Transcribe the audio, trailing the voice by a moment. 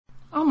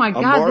my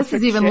God, this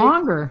is even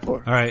longer.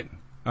 All right.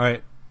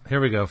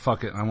 Here we go.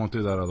 Fuck it. I won't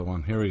do that other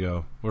one. Here we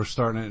go. We're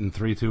starting it in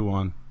 3, 2,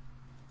 1.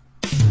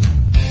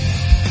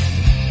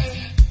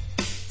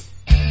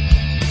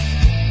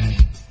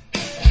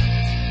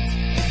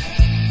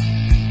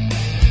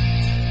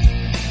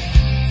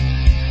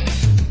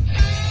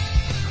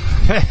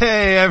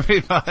 Hey,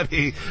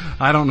 everybody.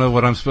 I don't know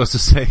what I'm supposed to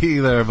say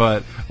either,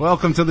 but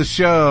welcome to the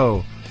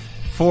show.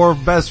 4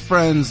 best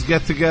friends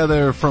get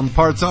together from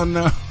parts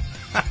unknown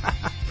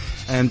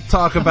and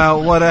talk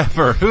about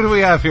whatever. Who do we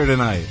have here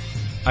tonight?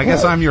 I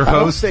guess I'm your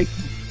host.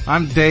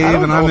 I'm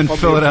Dave, and I'm in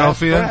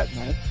Philadelphia.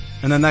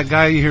 And then that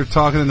guy you hear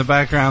talking in the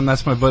background,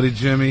 that's my buddy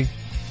Jimmy.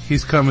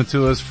 He's coming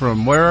to us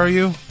from, where are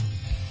you?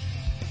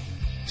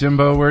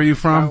 Jimbo, where are you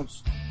from?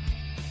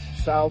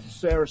 South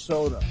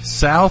Sarasota.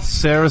 South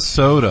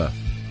Sarasota.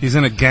 He's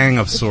in a gang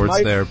of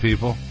sorts there,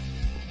 people.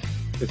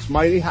 It's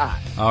mighty hot.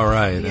 All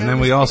right. And then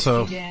we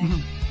also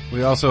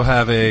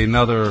have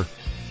another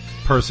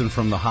person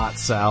from the hot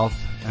South,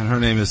 and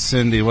her name is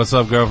Cindy. What's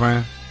up,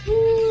 girlfriend?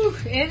 Ooh,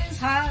 it is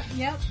hot.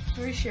 Yep,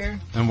 for sure.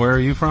 And where are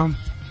you from?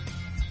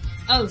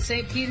 Oh,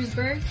 St.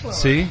 Petersburg, Florida.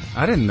 See?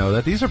 I didn't know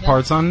that. These are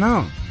parts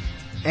unknown.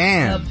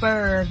 And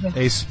the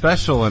a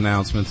special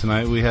announcement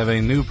tonight. We have a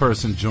new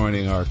person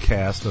joining our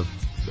cast of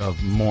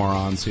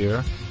morons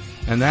here.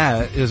 And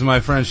that is my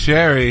friend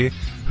Sherry,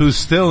 who's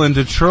still in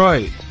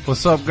Detroit.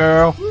 What's up,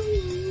 girl?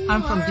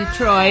 I'm from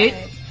Detroit.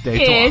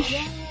 Ish.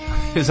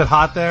 Is it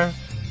hot there?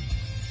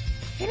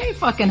 It ain't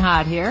fucking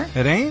hot here.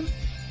 It ain't?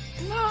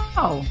 No.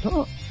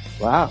 Oh,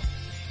 wow.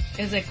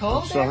 Is it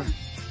cold there?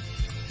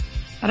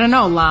 I don't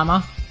know,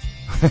 llama.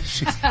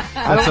 That's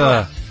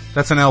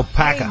an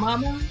alpaca. Hey,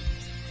 mama.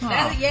 Oh.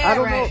 I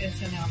don't know.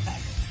 It's an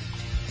alpaca.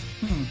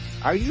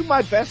 Are you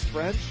my best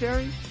friend,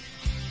 Sherry?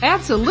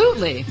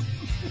 Absolutely.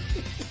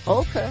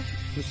 Okay.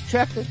 Just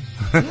checking.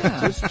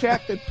 Yeah. Just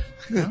checking.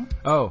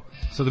 Oh,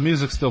 so the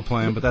music's still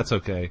playing, but that's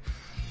okay.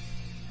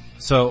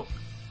 So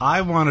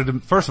I wanted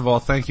to, first of all,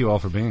 thank you all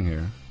for being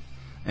here.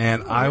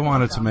 And I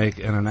wanted to make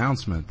an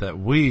announcement that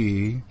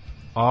we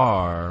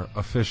are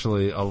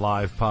officially a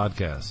live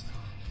podcast.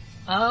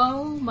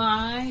 Oh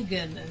my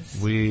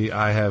goodness.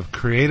 I have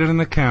created an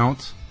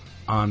account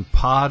on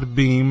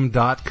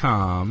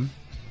podbeam.com,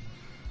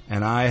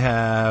 and I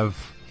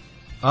have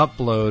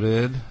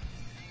uploaded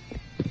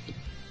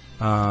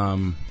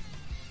and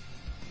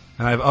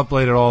I've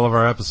uploaded all of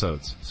our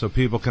episodes, so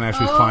people can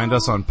actually find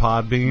us on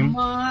Podbeam.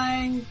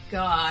 My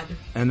God.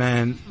 And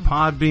then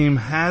Podbeam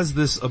has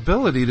this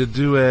ability to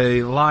do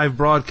a live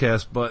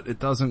broadcast, but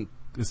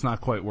it's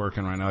not quite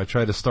working right now. I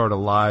tried to start a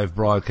live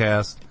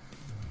broadcast,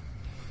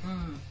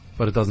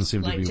 but it doesn't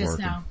seem to be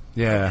working. Now?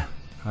 Yeah.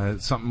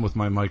 Something with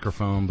my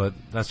microphone, but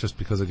that's just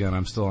because, again,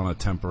 I'm still on a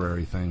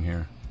temporary thing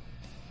here.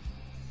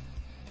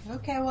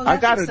 Okay, well, that's I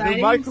got exciting. a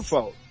new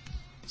microphone.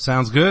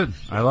 Sounds good.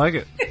 I like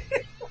it.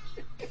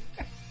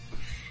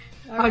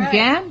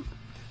 Again?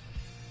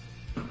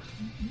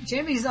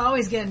 Jimmy's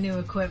always getting new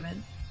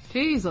equipment.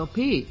 Jeez, oh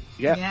Pete.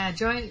 Yeah,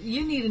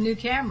 you need a new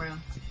camera.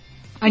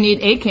 I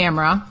need a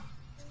camera.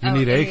 You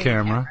need a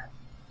camera.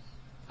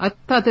 I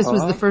thought this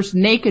was the first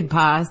naked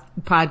podcast,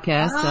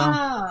 so.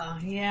 Oh,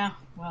 yeah,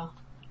 well.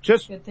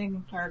 Good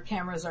thing our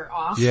cameras are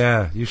off.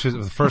 Yeah, you should.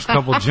 The first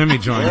couple Jimmy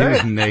joined, he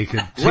was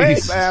naked.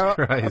 Jesus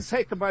Christ. I'm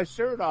taking my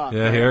shirt off.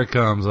 Yeah, man. Here it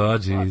comes. Oh,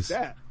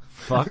 jeez.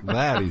 Fuck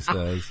that, he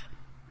says.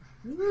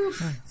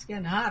 Oof, it's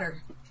getting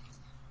hotter.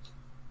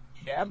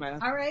 Yeah,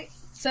 man. All right.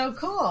 So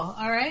cool.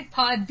 All right.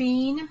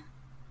 Podbean.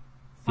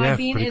 Yeah,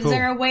 Is cool.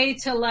 there a way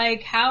to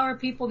how are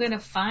people going to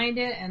find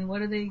it, and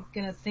what are they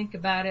going to think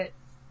about it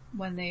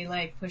when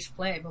they push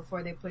play,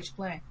 before they push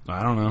play?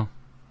 I don't know.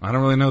 I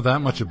don't really know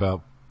that much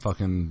about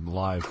fucking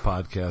live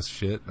podcast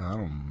shit.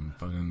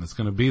 It's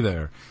gonna be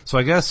there. So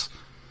I guess,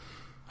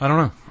 I don't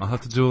know. I'll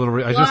have to do a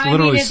little, I just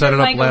literally set it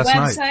up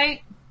last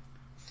night.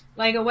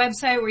 Like a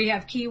website where you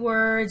have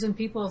keywords and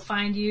people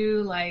find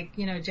you,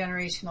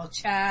 generational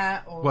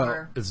chat or...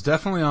 Well, it's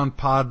definitely on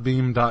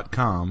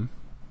podbeam.com,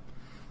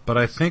 but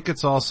I think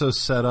it's also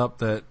set up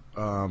that,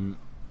 I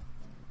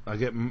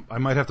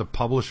might have to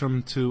publish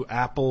them to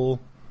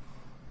Apple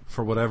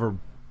for whatever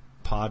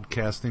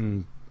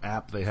podcasting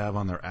app they have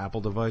on their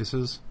Apple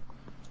devices.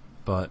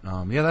 But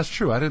yeah, that's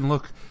true. I didn't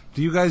look.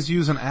 Do you guys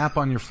use an app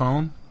on your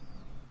phone?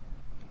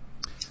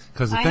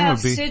 Because I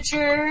have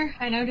Stitcher.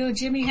 I know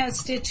Jimmy has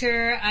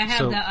Stitcher. I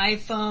have the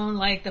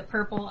iPhone, the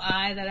purple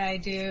eye that I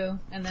do,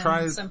 and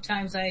then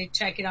sometimes I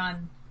check it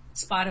on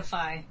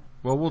Spotify.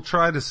 Well, we'll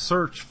try to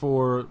search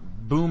for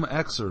Boom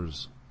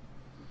Xers.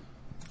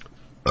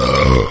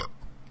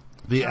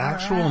 The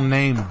actual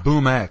name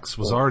Boom X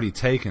was already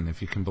taken,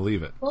 if you can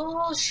believe it.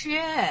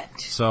 Bullshit.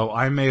 So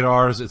I made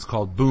ours. It's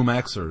called Boom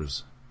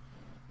Xers.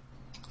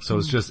 So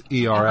it's just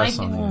ERS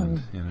on the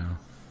end, you know.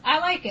 I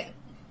like it.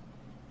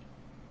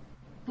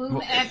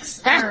 Boom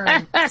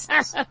Xers.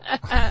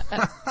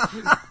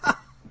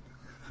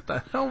 What the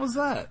hell was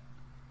that?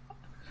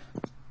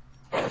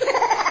 I'm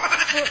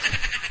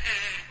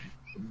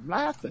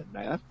laughing,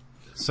 man.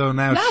 So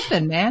now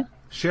nothing, man.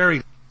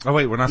 Sherry. Oh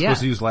wait, we're not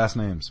supposed to use last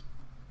names.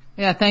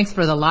 Yeah, thanks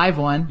for the live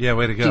one. Yeah,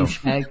 way to go.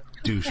 Douchebag.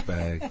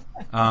 Douchebag.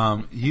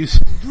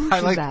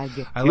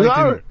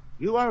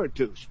 You are a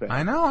douchebag.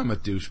 I know I'm a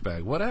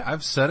douchebag.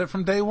 I've said it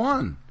from day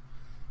one.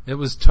 It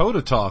was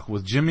Total Talk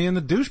with Jimmy and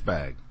the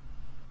Douchebag.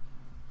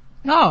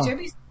 Oh.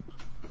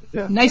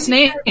 Yeah. Nice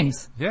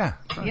names. Yeah.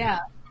 Yeah.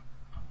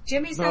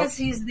 Jimmy says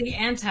he's the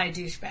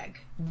anti-douchebag.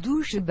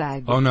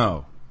 Douchebag. Oh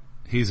no.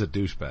 He's a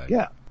douchebag.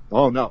 Yeah.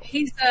 Oh no.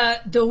 He's a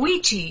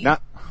Dweechy.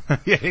 Not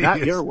Yeah,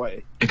 your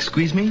way.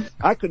 Excuse me?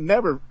 I could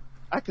never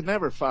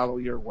follow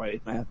your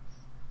way, man.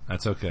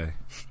 That's okay.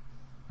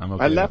 I'm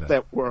okay I left with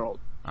that. that world.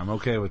 I'm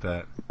okay with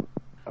that.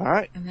 All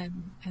right. And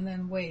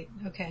then wait.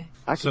 Okay.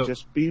 I could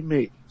just be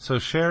me. So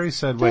Sherry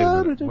said, wait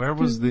a minute, where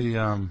was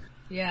the,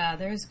 Yeah,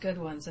 there's good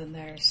ones in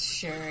there,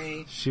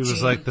 Sherry. she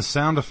was like, the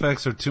sound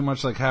effects are too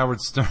much like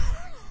Howard Stern.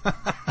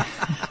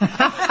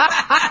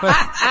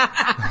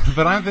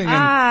 But I'm thinking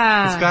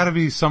it's got to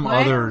be some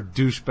other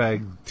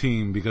douchebag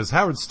team because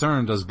Howard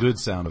Stern does good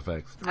sound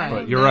effects. Right.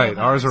 But you're right.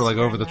 Ours are like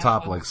Stern, over the that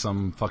top, one. like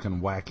some fucking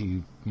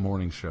wacky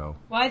morning show.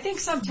 Well, I think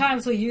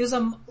sometimes we use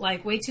them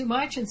like way too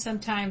much, and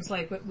sometimes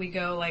like we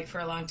go like for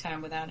a long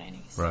time without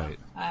any. So, Right.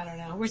 I don't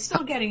know. We're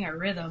still getting our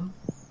rhythm.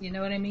 You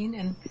know what I mean?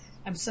 And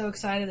I'm so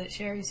excited that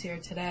Sherry's here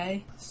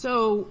today.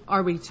 So,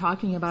 are we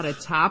talking about a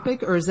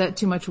topic, or is that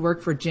too much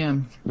work for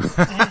Jim?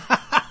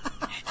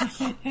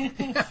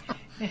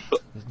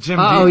 Jim,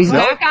 Oh, he's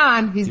back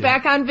on. He's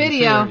back on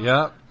video.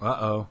 Yep.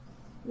 Uh-oh.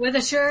 With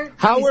a shirt?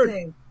 Howard. Let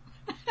me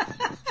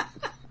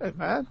Hey,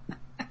 man.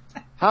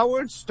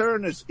 Howard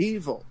Stern is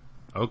evil.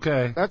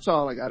 Okay. That's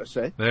all I got to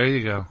say. There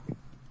you go. see.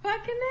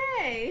 Fucking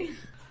A.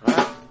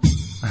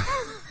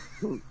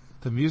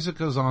 The music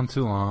goes on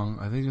too long.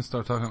 I think you can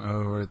start talking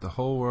over it. The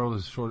whole world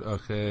is short.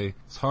 Okay.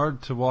 It's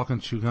hard to walk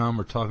and chew gum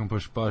or talk and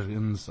push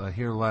buttons. I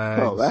hear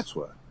lags. Oh, that's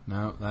what.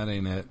 No, that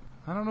ain't it.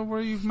 I don't know where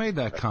you've made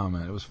that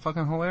comment. It was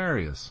fucking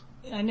hilarious.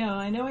 I know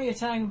what you're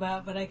talking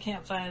about, but I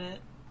can't find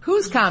it.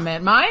 Whose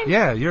comment? Mine?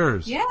 Yeah,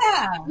 yours. Yeah.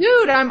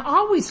 Dude, I'm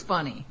always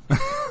funny.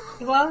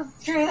 Well,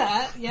 true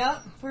that.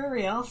 Yep. For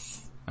real.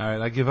 All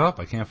right, I give up.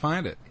 I can't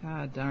find it.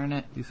 God darn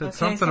it. You said Okay,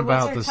 something so what's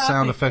about our the topic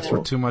sound effects then?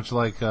 were too much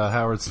like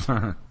Howard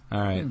Stern. All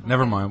right,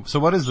 never mind. So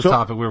what is the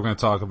topic we were going to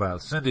talk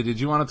about? Cindy, did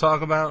you want to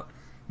talk about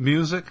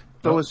music?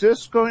 So is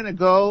this going to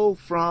go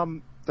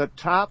from the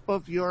top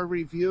of your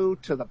review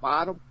to the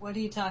bottom? What are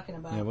you talking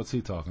about? Yeah, what's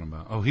he talking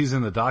about? Oh, he's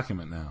in the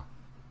document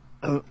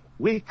now.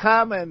 We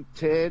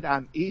commented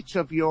on each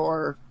of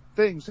your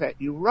things that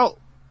you wrote.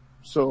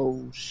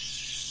 So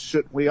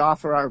shouldn't we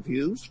offer our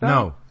views now?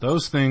 No,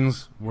 those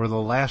things were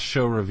the last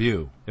show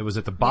review. It was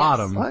at the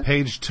bottom. What?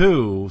 Page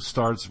 2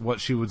 starts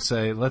what she would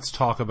say, let's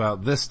talk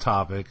about this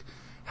topic,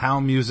 how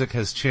music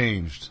has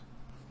changed.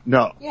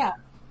 No. Yeah.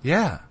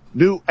 Yeah.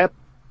 New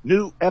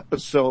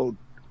episode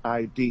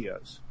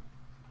ideas.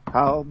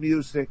 How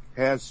music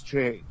has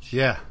changed.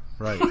 Yeah,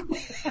 right.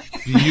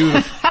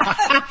 Beautiful.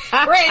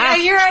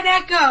 Right, you're an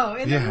echo.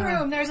 In the Yeah.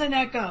 room, there's an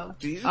echo.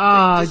 Do you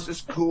think this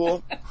is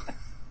cool?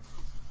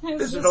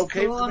 Is it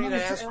okay for me to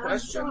ask It's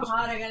questions? so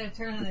hot, I gotta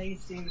turn on the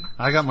AC.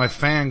 I got my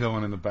fan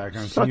going in the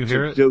background. Can Such you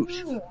hear a it?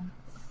 douche.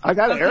 I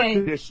got an Okay. air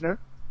conditioner.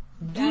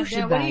 What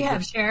do you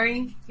have,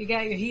 Sherry? You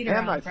got your heater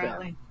And my on, fan.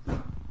 probably.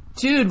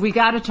 Dude, we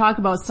gotta talk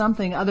about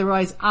something,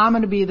 otherwise I'm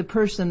gonna be the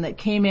person that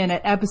came in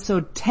at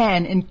episode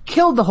 10 and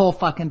killed the whole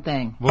fucking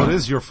thing. Well, it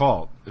is your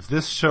fault. If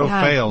this show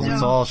God, fails, no.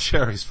 it's all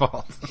Sherry's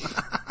fault.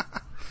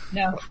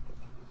 No,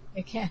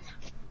 it can't.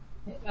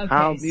 Okay,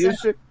 How so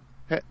music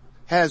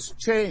has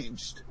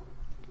changed.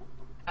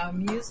 how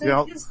music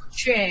Yep. has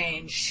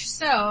changed.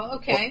 So,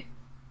 okay.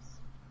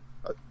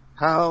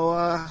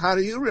 How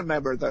do you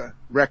remember the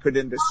record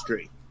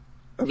industry?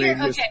 I mean,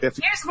 Here's if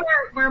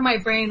where my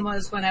brain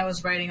was when I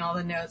was writing all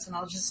the notes, and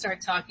I'll just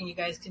start talking. You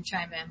guys can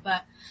chime in.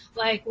 But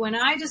like when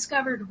I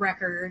discovered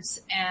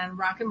records and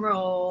rock and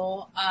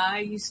roll, I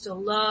used to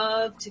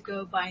love to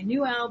go buy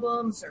new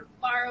albums or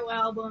borrow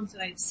albums,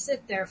 and I'd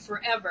sit there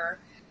forever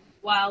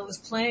while it was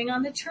playing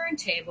on the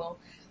turntable,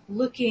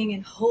 looking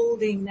and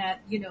holding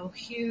that,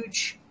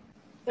 huge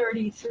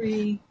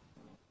 33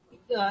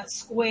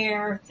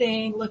 square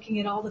thing, looking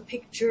at all the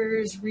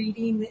pictures,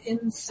 reading the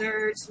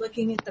inserts,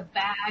 looking at the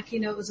back,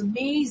 it was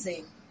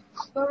amazing.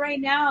 But right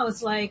now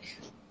it's like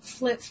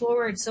flip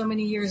forward so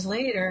many years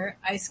later,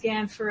 I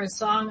scan for a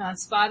song on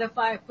Spotify,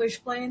 I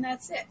push play, and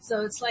that's it. So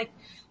it's like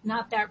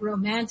not that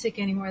romantic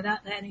anymore,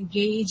 not that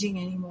engaging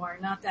anymore,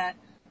 not that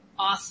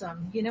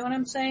awesome. You know what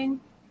I'm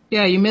saying?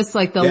 Yeah, you missed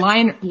like the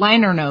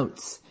liner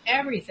notes.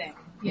 Everything,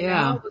 you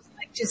Yeah. know, it was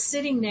like just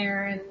sitting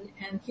there and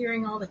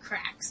hearing all the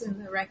cracks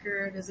in the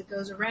record as it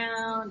goes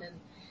around, and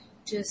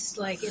just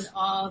like in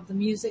awe of the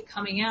music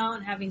coming out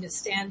and having to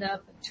stand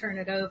up and turn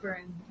it over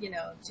and,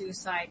 do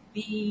side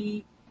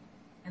B,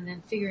 and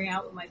then figuring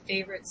out what my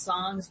favorite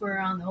songs were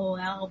on the whole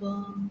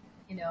album,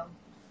 and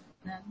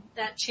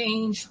that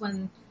changed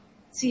when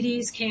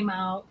CDs came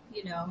out,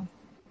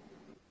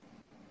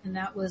 and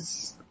that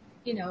was,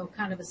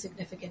 kind of a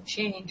significant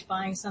change,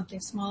 buying something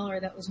smaller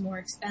that was more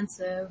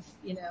expensive,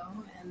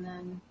 and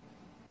then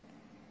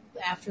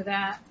after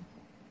that,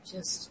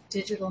 just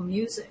digital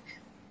music.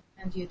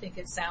 And do you think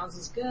it sounds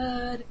as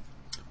good?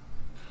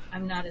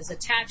 I'm not as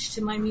attached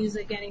to my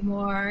music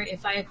anymore.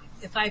 If I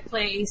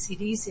play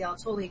AC/DC, I'll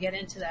totally get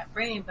into that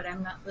brain, but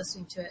I'm not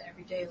listening to it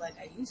every day like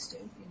I used to.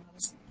 You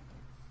know?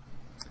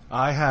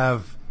 I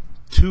have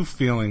two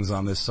feelings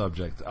on this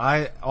subject.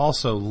 I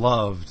also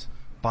loved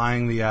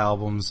buying the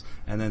albums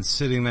and then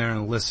sitting there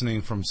and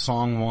listening from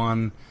song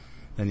one.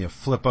 Then you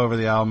flip over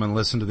the album and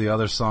listen to the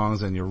other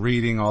songs, and you're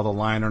reading all the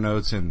liner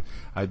notes. And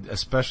I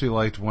especially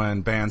liked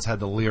when bands had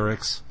the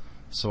lyrics,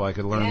 so I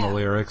could learn the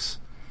lyrics.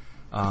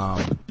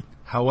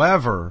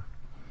 However,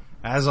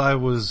 as I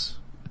was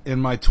in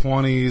my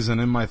 20s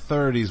and in my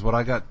 30s, what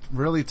I got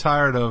really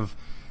tired of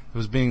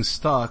was being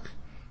stuck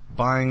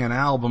buying an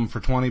album for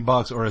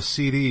 $20 or a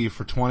CD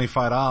for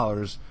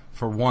 $25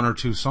 for one or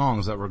two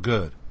songs that were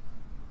good.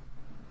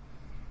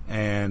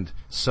 And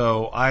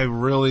so I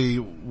really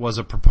was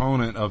a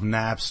proponent of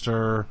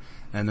Napster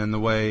and then the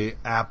way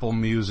Apple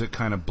Music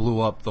kind of blew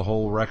up the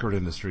whole record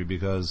industry,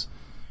 because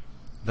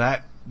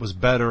that was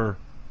better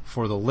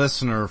for the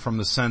listener from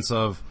the sense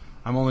of,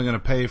 I'm only going to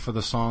pay for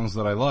the songs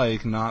that I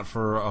like, not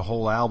for a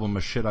whole album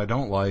of shit I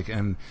don't like.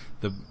 And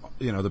the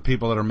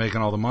people that are making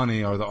all the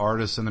money are the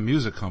artists and the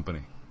music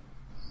company,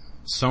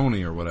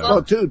 Sony or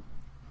whatever.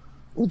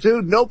 Well,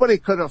 dude, nobody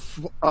could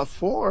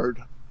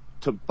afford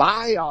to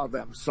buy all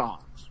them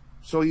songs.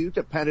 So you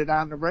depended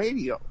on the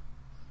radio.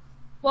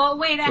 Well,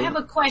 wait, I have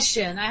a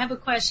question.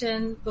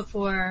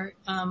 Before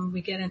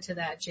we get into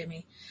that,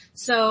 Jimmy.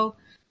 So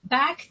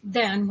back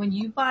then, when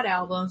you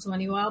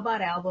all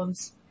bought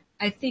albums,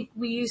 I think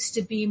we used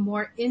to be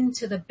more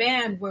into the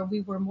band, where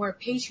we were more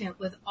patient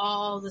with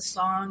all the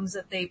songs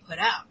that they put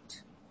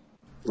out.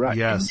 Right.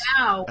 Yes. And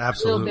now,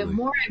 absolutely. a little bit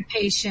more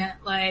impatient,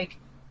 like,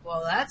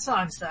 well, that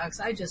song sucks.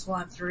 I just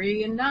want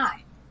 3 and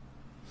 9.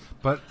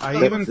 But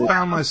I even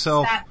found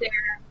myself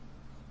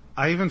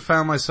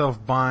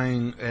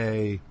buying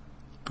a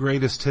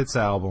greatest hits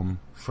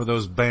album for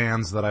those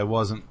bands that I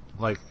wasn't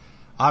like.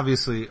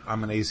 Obviously,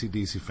 I'm an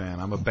AC/DC fan.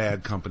 I'm a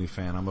Bad Company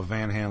fan. I'm a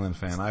Van Halen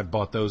fan. I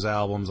bought those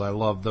albums. I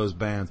love those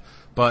bands.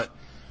 But,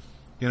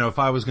 if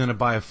I was going to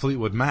buy a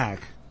Fleetwood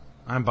Mac,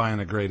 I'm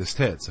buying a greatest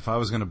hits. If I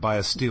was going to buy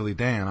a Steely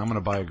Dan, I'm going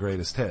to buy a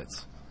greatest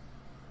hits.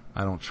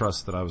 I don't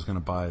trust that I was going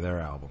to buy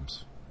their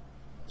albums.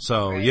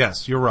 So, right.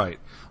 Yes, you're right.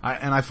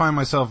 I find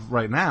myself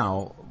right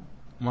now,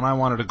 when I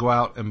wanted to go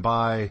out and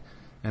buy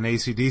an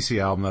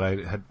AC/DC album that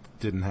I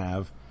didn't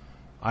have,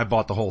 I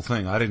bought the whole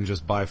thing. I didn't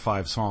just buy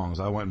 5 songs.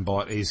 I went and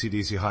bought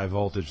AC/DC High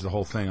Voltage, the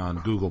whole thing on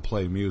Google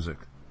Play Music.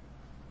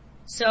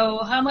 So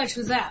how much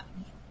was that?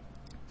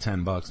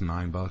 $10,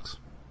 $9.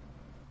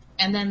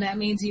 And then that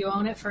means you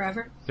own it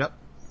forever? Yep.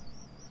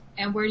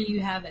 And where do you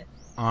have it?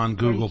 On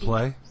Google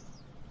Play.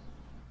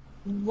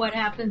 What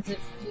happens if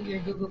your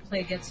Google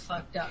Play gets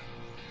fucked up?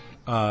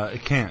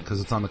 It can't,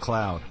 because it's on the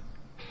cloud.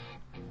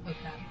 Okay.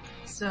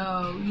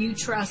 So you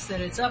trust that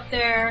it's up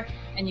there,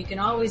 and you can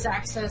always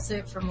access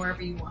it from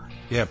wherever you want.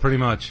 Yeah, pretty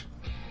much.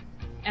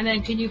 And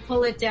then can you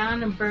pull it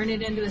down and burn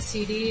it into a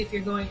CD if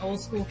you're going old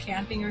school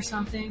camping or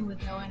something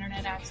with no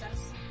internet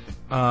access?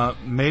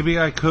 Maybe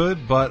I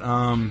could, but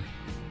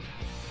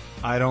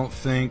I don't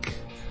think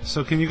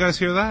so. Can you guys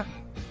hear that?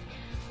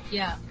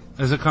 Yeah.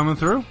 Is it coming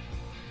through?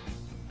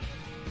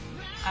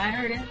 I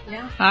heard it,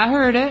 yeah. I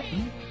heard it.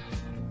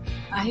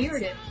 I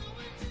heard it.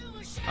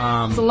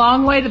 It's a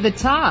long way to the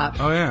top.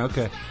 Oh yeah,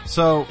 okay.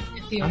 So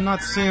I'm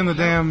not seeing the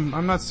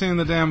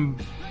damn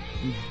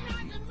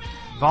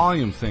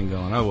volume thing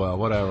going. Oh well,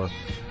 whatever.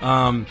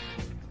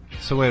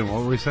 So wait a minute,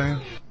 what were we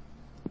saying?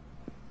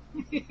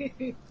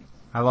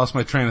 I lost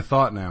my train of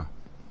thought now.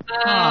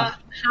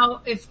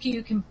 How, if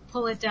you can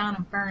pull it down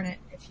and burn it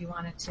if you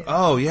wanted to.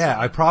 Oh yeah,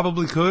 I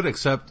probably could,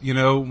 except,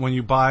 when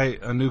you buy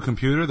a new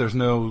computer, there's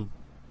no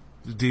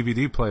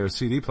DVD player,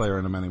 CD player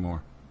in them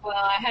anymore. Well,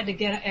 I had to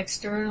get an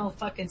external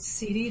fucking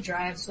CD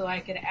drive so I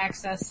could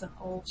access some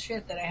old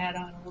shit that I had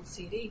on old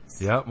CDs.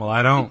 Yep, well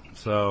I don't,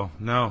 so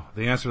no.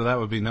 The answer to that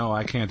would be no,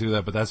 I can't do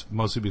that, but that's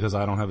mostly because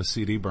I don't have a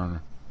CD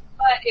burner.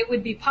 But it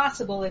would be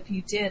possible if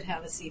you did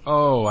have a CD.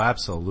 Oh,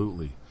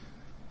 absolutely.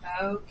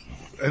 Okay.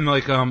 And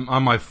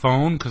on my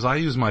phone, because I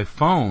use my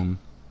phone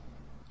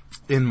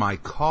in my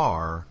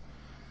car,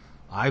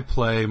 I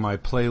play my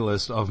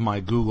playlist of my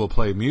Google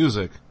Play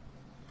Music,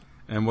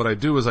 and what I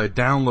do is I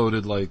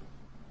downloaded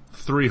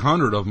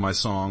 300 of my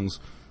songs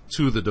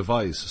to the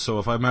device. So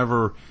if I'm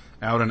ever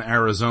out in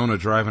Arizona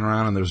driving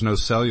around and there's no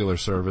cellular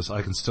service,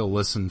 I can still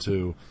listen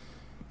to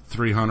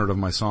 300 of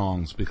my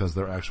songs because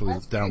they're actually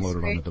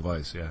downloaded on the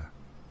device, yeah.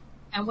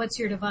 And what's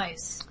your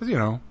device?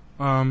 A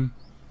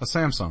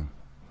Samsung.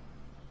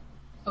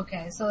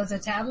 Okay, so it's a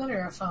tablet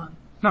or a phone?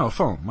 No, a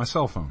phone, my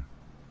cell phone.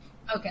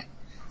 Okay.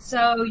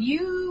 So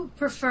you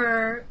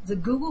prefer the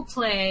Google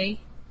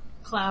Play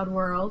Cloud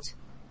World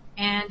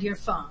and your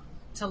phone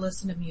to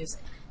listen to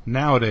music?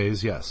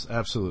 Nowadays, yes,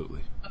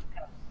 absolutely.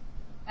 Okay.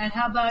 And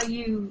how about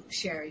you,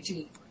 Sherry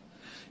G?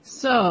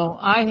 So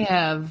I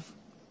have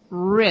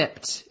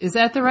ripped, is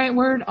that the right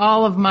word?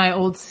 All of my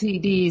old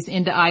CDs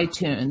into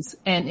iTunes,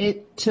 and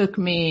it took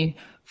me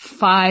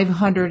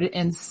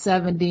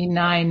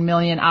 579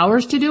 million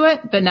hours to do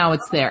it, but now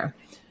it's there.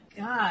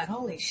 God,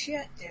 holy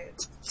shit, dude.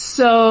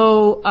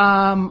 So,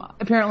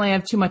 apparently I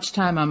have too much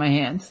time on my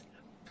hands.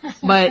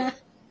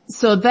 But,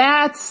 so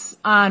that's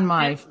on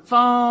my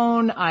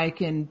phone. I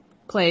can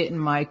play it in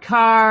my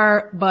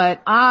car,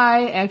 but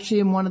I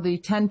actually am one of the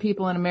 10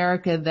 people in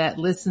America that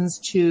listens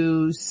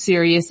to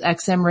Sirius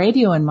XM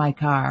radio in my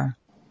car.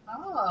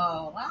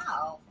 Oh,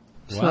 wow.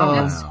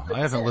 Wow. I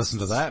haven't listened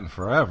to that in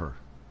forever.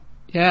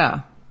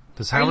 Yeah.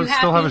 Does Howard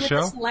still have a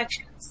show?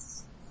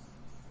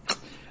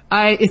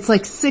 It's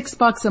like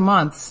 $6 a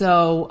month.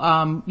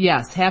 So,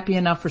 yes, happy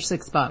enough for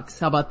 $6.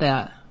 How about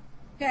that?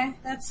 Okay.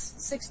 That's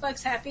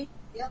 $6 happy.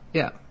 Yep.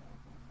 Yeah.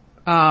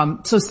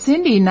 So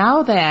Cindy,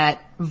 now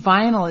that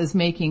vinyl is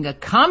making a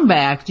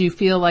comeback, do you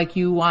feel like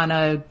you want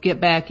to get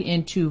back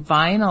into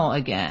vinyl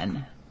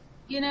again?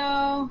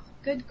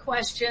 Good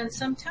question.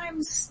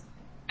 Sometimes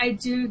I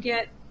do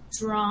get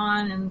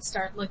drawn and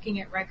start looking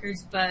at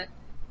records, but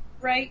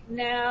right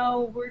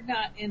now we're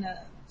not in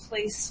a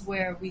place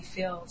where we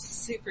feel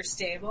super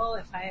stable.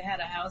 If I had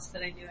a house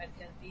that I knew I'd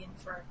going to be in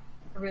for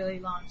a really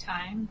long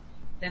time,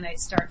 then I'd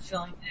start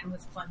filling it in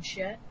with fun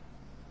shit.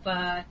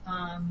 But,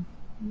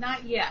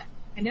 not yet.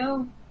 I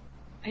know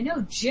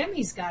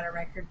Jimmy's got a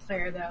record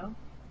player though,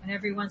 and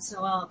every once in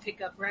a while I'll pick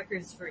up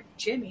records for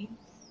Jimmy.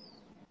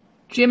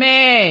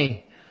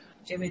 Jimmy!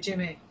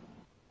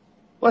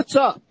 What's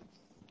up?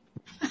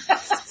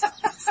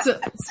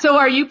 So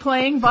are you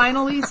playing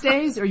vinyl these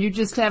days, or you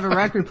just have a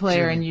record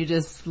player and you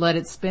just let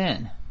it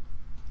spin?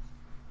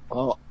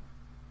 Oh,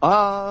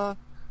 I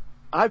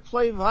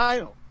play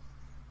vinyl,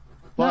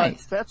 but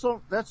nice. That's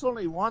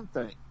only one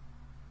thing.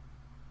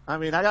 I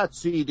mean, I got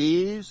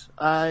CDs.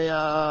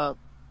 I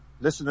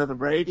listen to the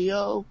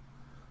radio.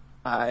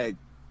 I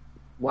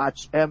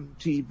watch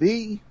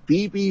MTV,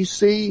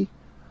 BBC,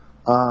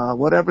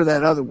 whatever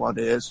that other one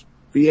is,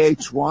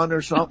 VH1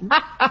 or something.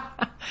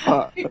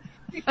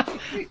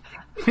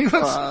 He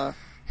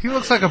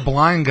looks like a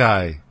blind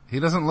guy. He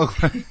doesn't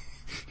look like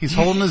he's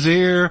holding his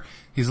ear.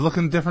 He's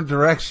looking different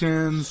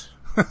directions.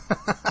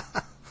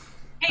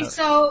 Hey,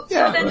 so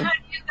then how do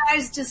you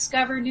guys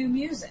discover new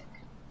music?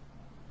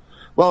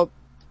 Well,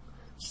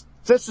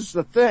 this is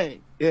the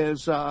thing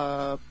is,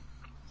 I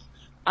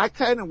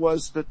kind of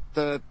was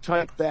the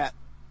type that,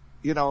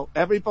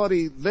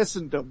 everybody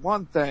listened to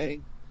one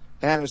thing,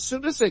 and as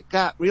soon as it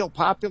got real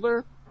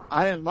popular,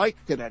 I didn't like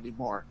it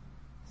anymore.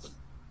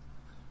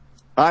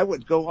 I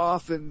would go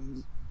off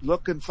and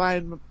look and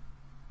find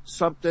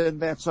something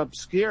that's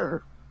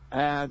obscure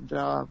and,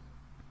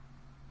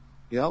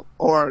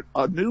 or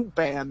a new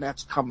band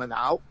that's coming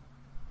out,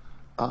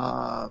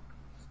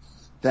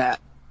 that,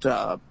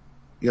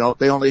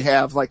 they only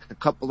have like a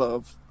couple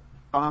of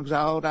songs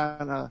out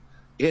on a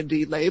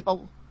indie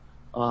label.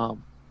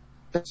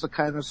 That's the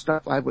kind of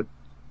stuff I would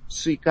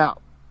seek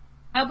out.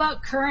 How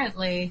about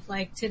currently,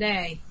 like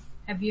today?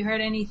 Have you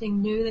heard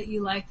anything new that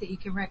you like that you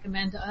can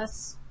recommend to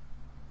us?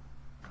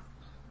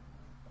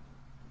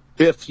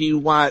 If you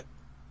want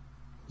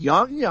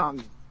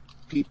young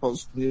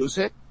people's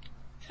music,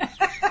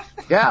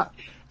 yeah.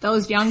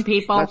 Those young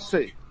people. Let's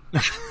see.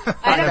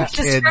 I don't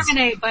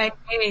discriminate by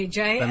age.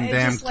 I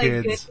just like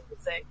good kids.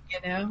 music,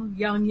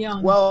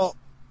 young. Well,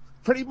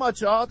 pretty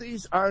much all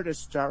these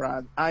artists are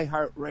on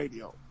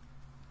iHeartRadio,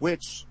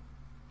 which,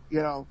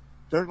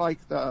 they're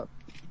like the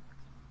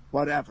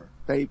whatever.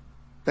 They've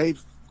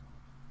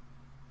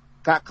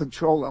got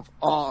control of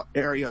all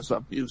areas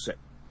of music.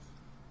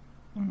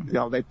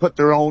 They put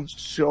their own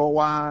show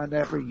on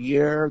every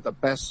year, the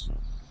best.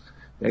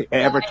 They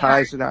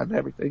advertise it on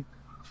everything.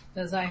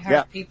 Those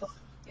iHeart people.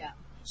 Yeah.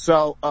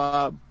 So,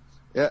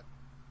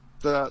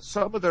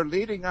 some of their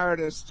leading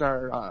artists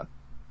are,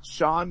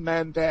 Shawn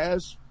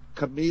Mendes,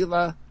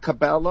 Camila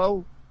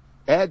Cabello,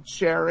 Ed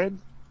Sheeran,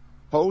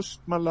 Post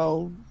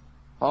Malone,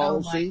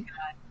 Halsey,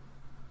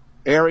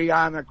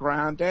 Ariana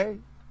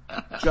Grande,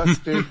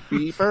 Justin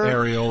Bieber.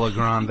 Areola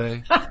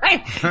Grande.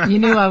 You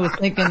knew I was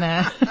thinking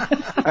that.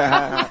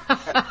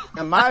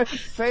 And my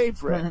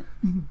favorite,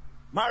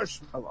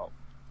 Marshmello.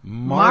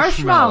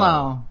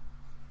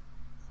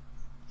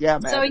 Yeah,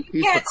 man. So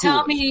you can't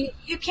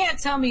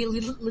tell me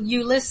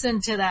you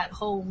listen to that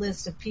whole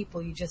list of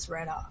people you just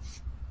read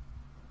off.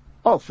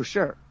 Oh, for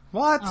sure.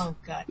 What? Oh,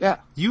 God. Yeah.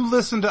 You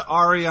listen to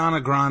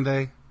Ariana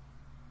Grande?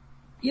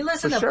 You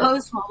listen For to sure.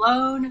 Post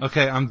Malone?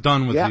 Okay, I'm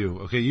done with Yeah. you.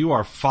 Okay, you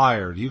are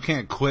fired. You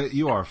can't quit.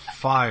 You are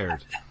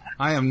fired.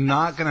 I am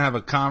not going to have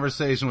a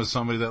conversation with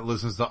somebody that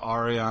listens to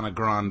Ariana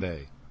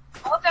Grande.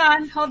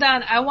 Hold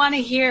on. I want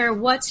to hear,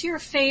 what's your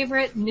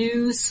favorite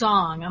new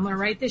song? I'm going to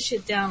write this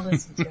shit down and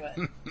listen to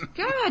it.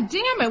 God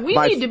damn it. We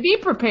need to be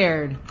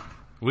prepared.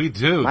 We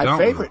do, My don't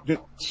favorite.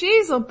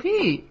 Jeez, oh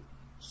Pete.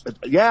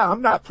 Yeah,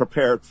 I'm not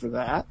prepared for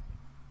that.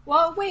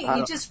 Well, wait,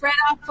 you just read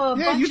off a bunch of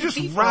people. Yeah, you just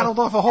rattled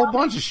off a whole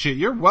bunch of shit.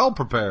 You're well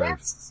prepared.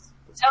 Yes.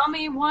 Tell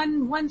me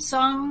one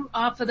song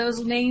off of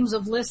those names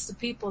of lists of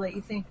people that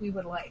you think we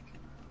would like.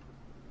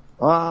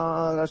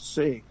 Let's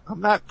see.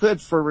 I'm not good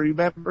for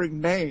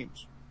remembering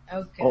names.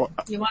 Okay. Or-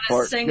 You want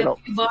or, to sing a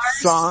few bars?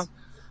 Song.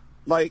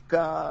 Like,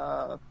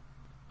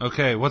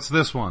 Okay, what's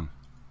this one?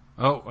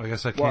 Oh, I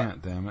guess I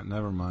can't, damn it.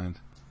 Never mind.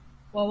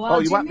 Well,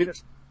 while you want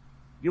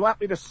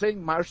me to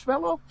sing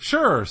Marshmallow?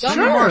 Sure, sing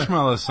a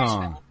Marshmallow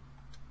song.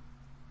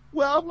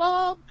 Well,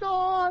 I'm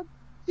gone.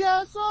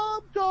 Yes,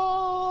 I'm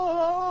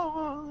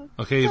gone.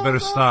 Okay, you better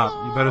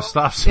stop. You better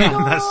stop singing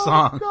that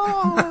song.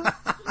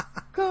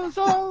 Cause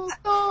I'm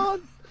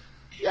gone.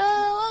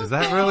 Yeah, Is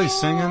that really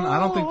singing? I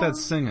don't think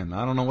that's singing.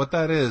 I don't know what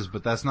that is,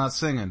 but that's not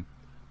singing.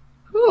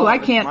 Ooh, I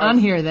can't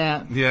unhear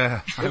that.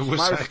 Yeah, I wish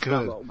I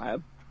Marshmallow, could.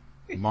 man.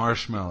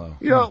 Marshmallow.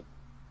 You know,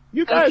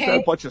 you guys Okay. are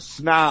a bunch of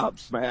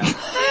snobs, man.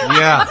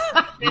 Yeah.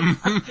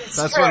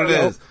 That's what it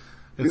is.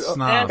 It's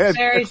snob. That's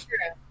very true.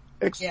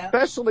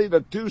 Especially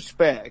the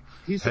douchebag.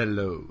 He's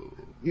Hello.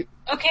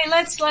 Okay,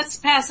 let's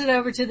pass it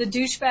over to the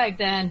douchebag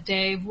then,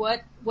 Dave.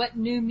 What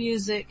new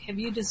music have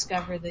you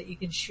discovered that you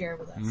can share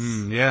with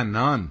us? Yeah,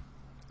 none.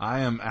 I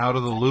am out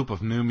of the loop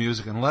of new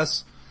music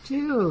unless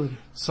Dude.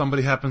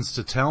 somebody happens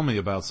to tell me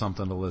about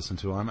something to listen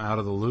to. I'm out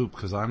of the loop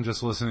because I'm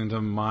just listening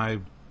to my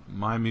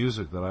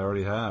music that I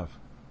already have.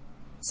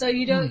 So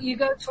you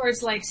go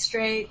towards like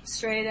straight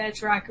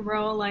edge rock and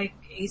roll, like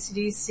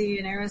AC/DC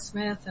and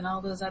Aerosmith and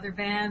all those other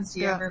bands. Do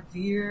you ever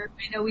veer?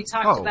 I know we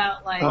talked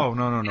about like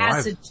no.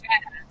 acid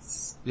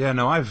jazz. Yeah,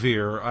 no, I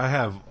veer. I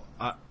have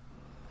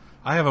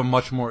a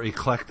much more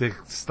eclectic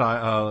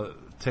style,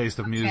 taste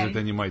of music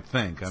than you might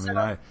think. I mean,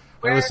 I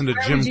listen to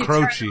Jim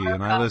Croce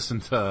and I listen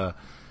to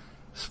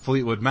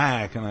Fleetwood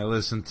Mac and I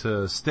listen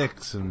to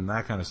Styx and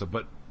that kind of stuff,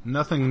 but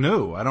nothing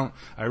new.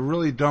 I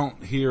really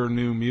don't hear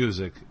new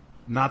music.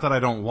 Not that I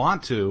don't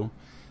want to.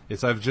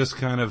 It's I've just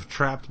kind of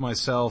trapped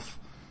myself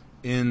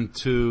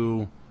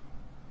into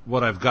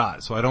what I've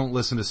got. So I don't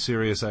listen to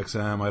Sirius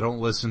XM. I don't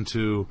listen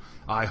to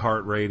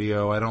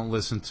iHeartRadio. I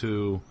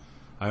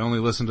only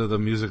listen to the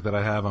music that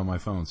I have on my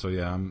phone. So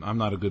yeah, I'm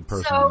not a good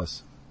person in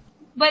this.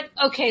 But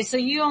okay, so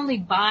you only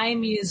buy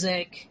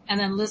music and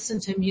then listen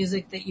to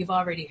music that you've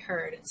already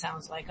heard, it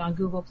sounds like, on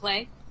Google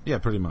Play? Yeah,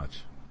 pretty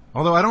much.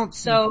 Although I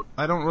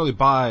don't really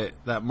buy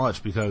that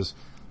much because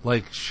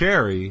like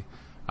Sherry,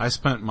 I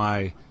spent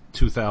my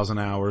 2,000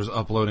 hours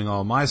uploading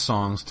all my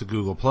songs to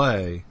Google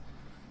Play,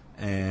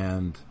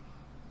 and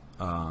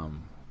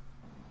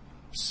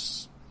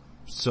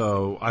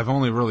so I've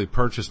only really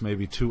purchased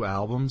maybe 2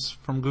 albums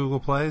from Google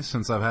Play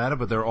since I've had it,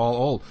 but they're all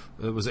old.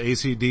 It was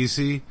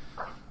AC/DC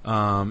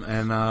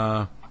and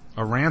a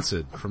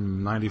Rancid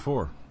from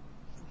 '94.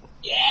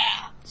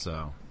 Yeah.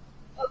 So.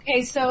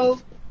 Okay,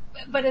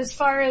 but as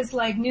far as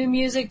like new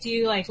music, do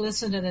you like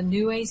listen to the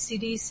new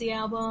AC/DC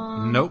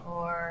album? Nope.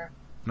 Or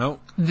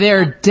Nope.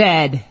 They're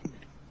dead.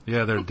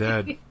 Yeah, they're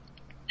dead.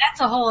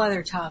 that's a whole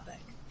other topic.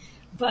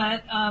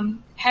 But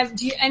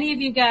do any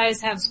of you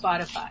guys have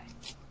Spotify?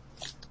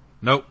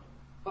 Nope.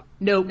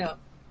 Nope. No.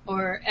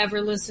 Or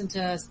ever listen to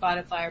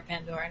Spotify or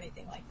Pandora,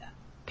 anything like that?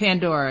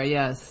 Pandora,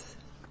 yes.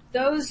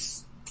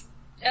 Those,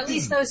 at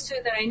least those two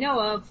that I know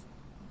of,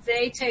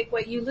 they take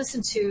what you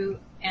listen to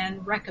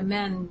and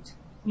recommend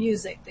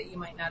music that you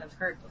might not have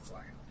heard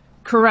before.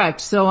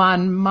 Correct. So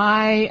on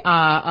my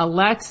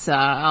Alexa,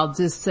 I'll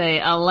just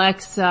say,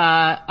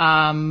 Alexa,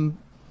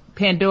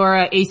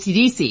 Pandora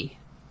AC/DC.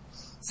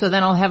 So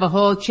then I'll have a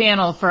whole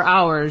channel for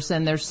hours,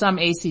 and there's some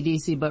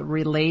AC/DC but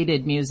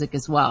related music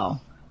as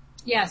well.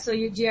 Yeah, so do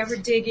you ever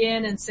dig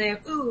in and say,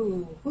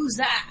 ooh, who's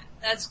that?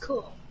 That's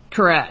cool.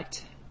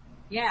 Correct.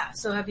 Yeah,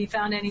 so have you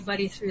found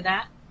anybody through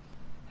that?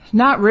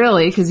 Not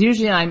really, because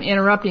usually I'm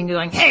interrupting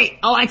going, hey,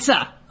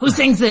 Alexa, who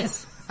sings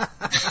this?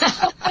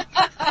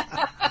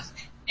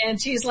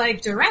 And she's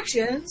like,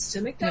 directions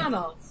to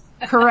McDonald's.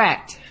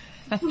 Correct.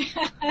 I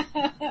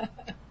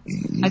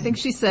think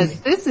she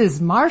says, this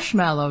is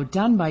Marshmallow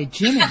done by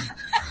Jimmy.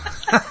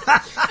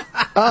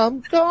 I'm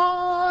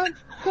gone,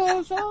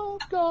 'cause I'm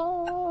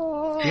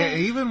gone. Yeah,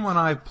 even when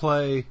I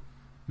play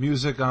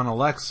music on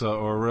Alexa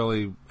or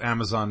really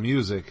Amazon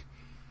Music,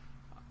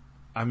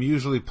 I'm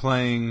usually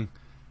playing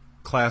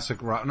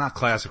classic rock, not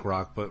classic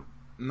rock, but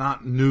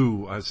not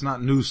new. It's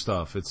not new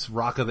stuff. It's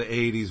rock of the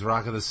 80s,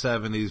 rock of the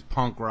 70s,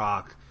 punk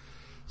rock.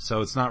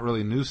 So it's not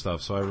really new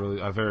stuff. So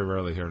I very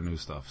rarely hear new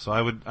stuff. So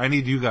I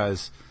need you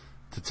guys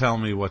to tell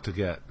me what to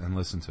get and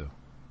listen to.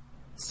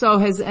 So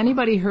has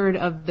anybody heard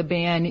of the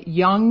band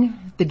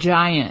Young the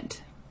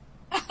Giant?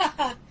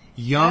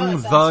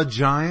 Young the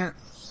Giant?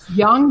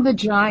 Young the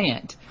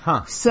Giant.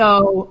 Huh.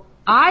 So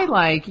I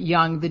like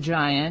Young the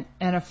Giant,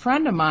 and a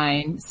friend of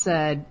mine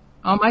said,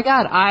 oh my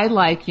God, I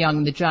like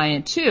Young the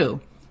Giant too.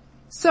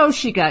 So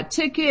she got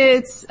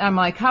tickets. I'm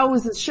like, how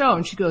was the show?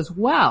 And she goes,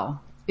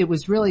 well, it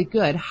was really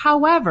good.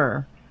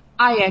 However,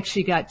 I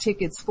actually got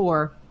tickets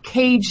for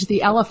Cage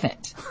the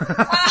Elephant.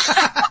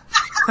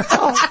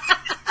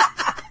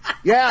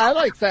 Yeah, I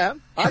like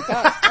them. I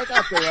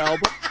got their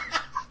album.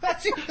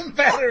 That's even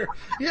better.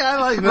 Yeah, I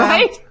like that.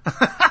 Right?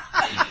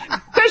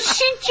 Because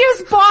she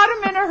just bought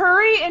them in a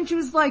hurry, and she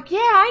was like, yeah,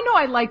 I know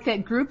I like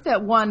that group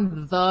that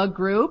won the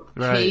group,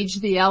 Right.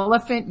 Cage the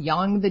Elephant,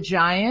 Young the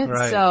Giant.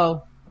 Right.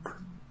 So,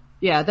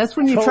 yeah, that's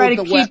when you Toad try to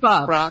the keep Wet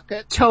up.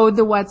 Sprocket. Toad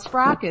the Wet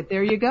Sprocket.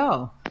 There you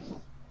go.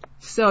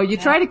 So you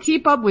try to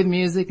keep up with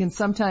music, and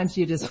sometimes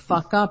you just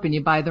fuck up and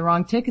you buy the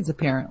wrong tickets,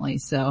 apparently.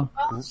 So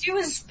Well, she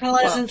was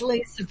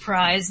pleasantly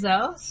surprised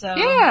though, so.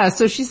 yeah,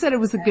 so she said it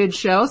was a good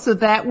show. So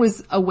that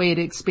was a way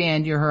to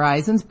expand your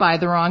horizons, buy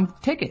the wrong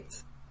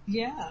tickets.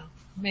 Yeah,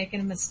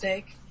 making a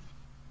mistake.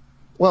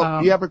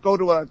 Well, you ever go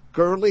to a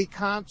girly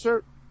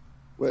concert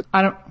with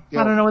I don't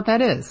know what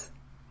that is.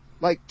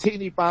 like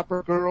teeny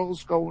bopper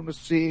girls going to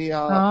see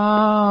whoever,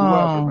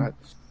 Oh,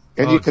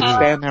 and Oh, you can dude.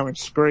 stand there and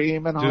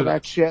scream and all Dude,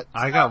 that shit.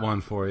 I got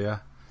one for you.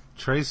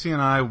 Tracy and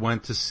I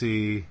went to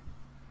see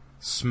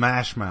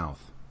Smash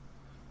Mouth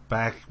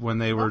back when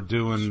they were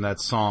doing that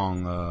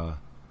song.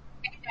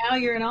 Now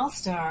you're an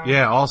all-star.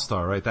 Yeah, All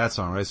Star, right? That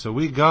song, right? So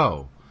we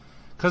go.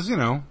 Cause, we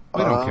don't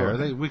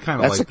care. We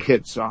kind of That's like a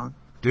kid song.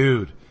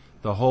 Dude,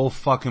 the whole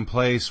fucking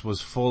place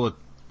was full of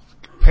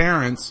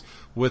parents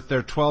with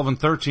their 12 and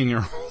 13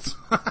 year olds.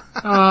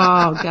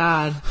 oh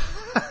God.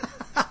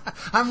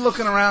 I'm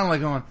looking around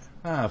like going,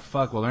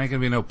 fuck, well there ain't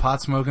gonna be no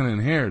pot smoking in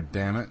here,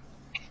 damn it.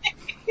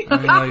 I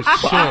mean, like,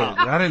 shit.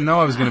 I didn't know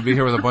I was gonna be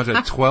here with a bunch of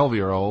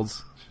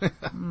 12-year-olds.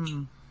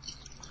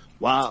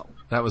 Wow.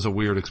 That was a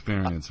weird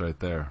experience right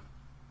there.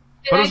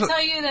 Did What I is it?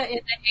 tell you that in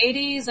the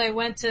 80s I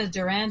went to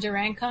Duran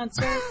Duran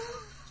concert?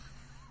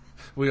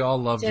 We all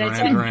loved Did I Duran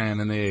tell you? Duran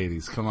in the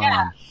 80s. Come Yeah.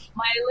 on.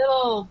 My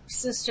little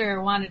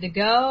sister wanted to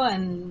go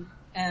and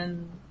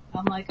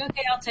I'm like,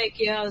 okay, I'll take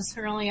you. It was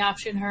her only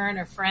option, her and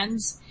her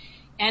friends.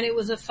 And it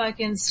was a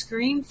fucking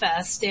scream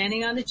fest,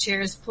 standing on the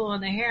chairs,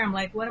 pulling the hair. I'm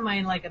like, what am I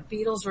in, like a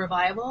Beatles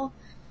revival?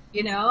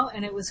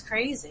 And it was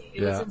crazy.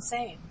 It was Yeah.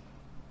 insane.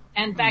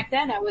 And back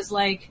then I was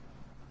like,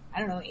 I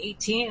don't know,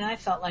 18, and I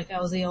felt like I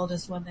was the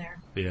oldest one there.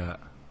 Yeah.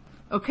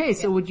 Okay,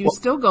 so would you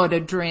still go to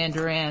Duran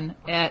Duran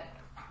at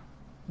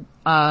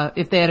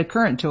if they had a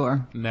current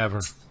tour?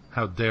 Never.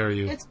 How dare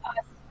you? It's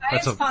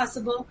That's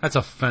possible. That's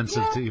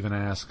offensive to even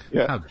ask.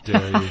 Yeah. How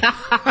dare you?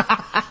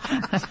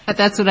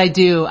 That's what I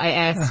do. I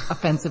ask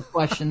offensive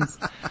questions.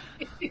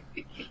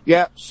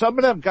 Yeah, some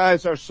of them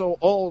guys are so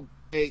old,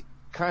 they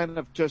kind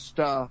of just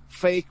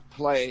fake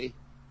play,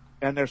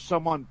 and there's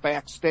someone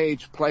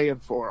backstage playing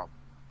for them.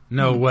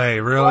 No way,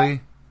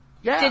 really?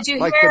 Yeah, Did you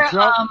like hear,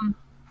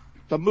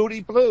 the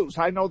Moody Blues.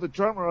 I know the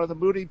drummer of the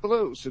Moody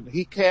Blues, and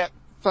he can't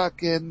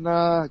fucking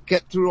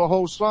get through a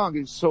whole song.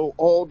 He's so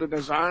old, and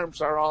his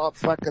arms are all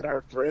fucking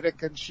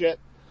arthritic and shit.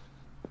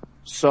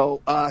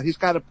 So he's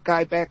got a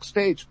guy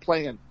backstage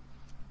playing,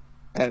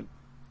 and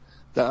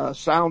the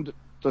sound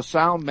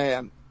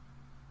man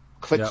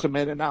clicks Yep. him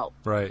in and out.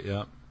 Right,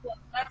 yeah. well,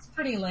 that's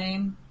pretty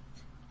lame.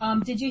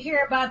 Did you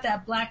hear about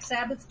that Black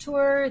Sabbath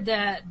tour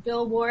that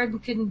Bill Ward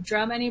couldn't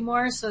drum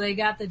anymore, so they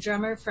got the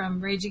drummer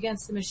from Rage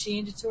Against the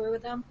Machine to tour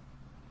with them?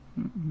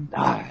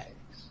 Nice.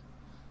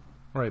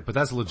 Right, but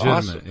that's legitimate.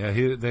 Awesome.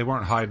 Yeah, they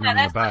weren't hiding Yeah, him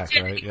in the that's back,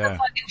 legit. right? He's a Yeah,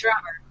 fucking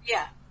drummer.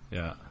 Yeah.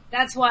 yeah.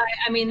 That's why,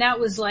 that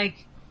was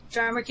like,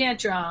 drummer can't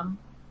drum.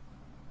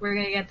 We're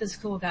gonna get this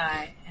cool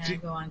guy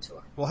and go on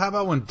tour. Well, how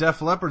about when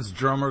Def Leppard's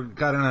drummer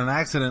got in an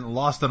accident and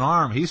lost an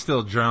arm? He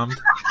still drummed.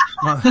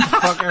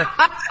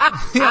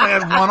 Motherfucker. He only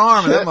had one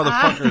arm and that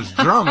motherfucker's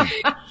drumming.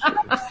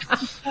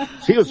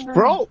 He was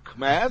broke,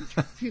 man.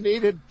 He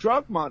needed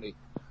drug money.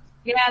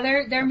 Yeah,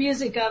 their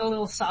music got a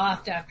little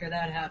soft after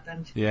that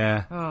happened.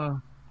 Yeah.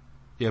 Oh,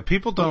 Yeah,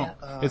 people don't,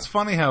 Yeah. it's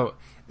funny how,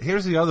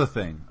 here's the other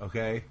thing,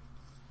 okay?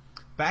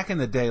 Back in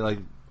the day, like,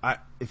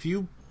 if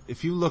you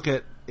look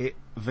at it,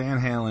 Van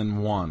Halen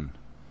 1,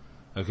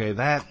 okay,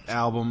 that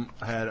album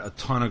had a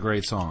ton of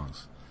great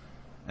songs.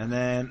 And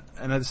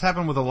it's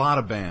happened with a lot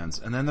of bands.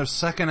 And then their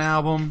second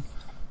album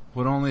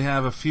would only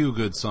have a few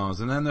good songs.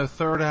 And then their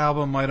third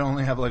album might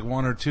only have like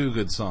one or two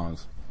good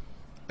songs.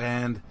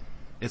 And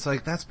it's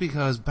like, that's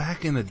because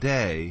back in the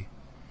day,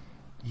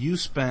 you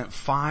spent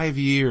 5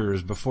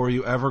 years before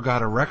you ever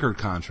got a record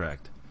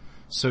contract.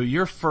 So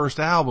your first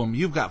album,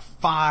 you've got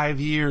 5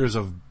 years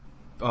of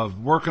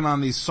working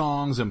on these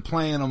songs and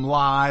playing them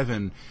live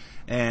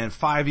and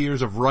 5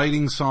 years of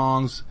writing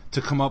songs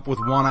to come up with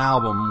one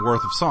album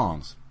worth of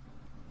songs.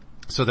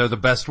 So they're the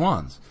best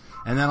ones.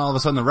 And then all of a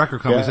sudden the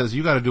record company says,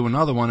 you gotta do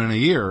another one in a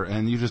year,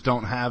 and you just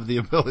don't have the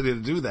ability to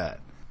do that.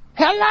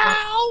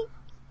 Hello?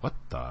 What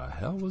the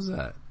hell was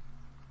that?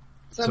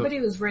 Somebody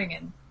was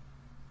ringing.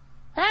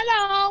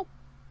 Hello?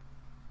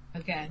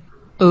 Okay.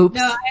 oops.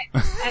 No,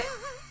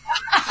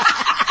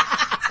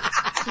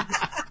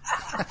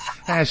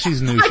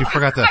 She's new. She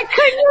forgot to. I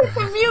couldn't use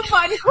the mute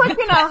button quick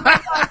enough.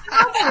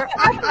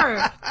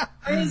 Ever.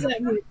 where is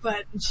that mute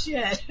button?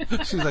 Shit.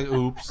 She's like,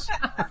 oops.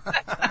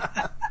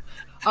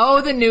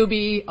 Oh, the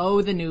newbie.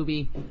 Oh, the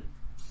newbie.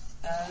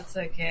 It's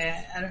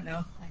okay. I don't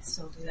know. I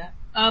still do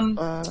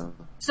that.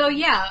 So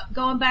yeah,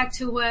 going back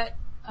to what,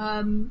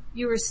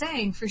 you were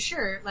saying for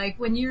sure, like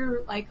when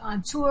you're like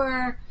on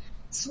tour,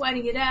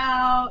 sweating it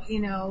out,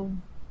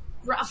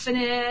 roughing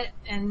it,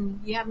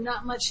 and you have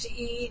not much to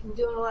eat and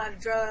doing a lot of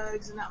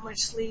drugs and not much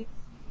sleep,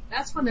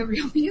 that's when the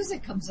real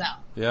music comes out.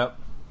 Yep.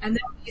 And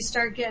then when you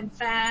start getting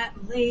fat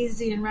and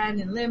lazy and riding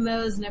in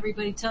limos and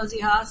everybody tells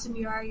you how awesome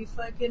you are, you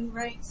fucking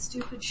write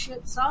stupid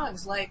shit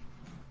songs like,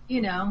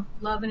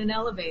 Love in an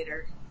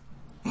Elevator.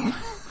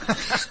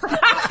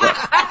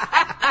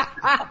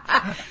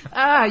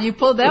 You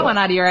pulled that one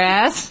out of your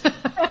ass.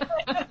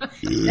 That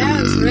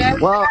was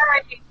very Well,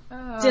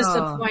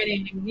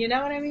 disappointing. You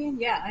know what I mean?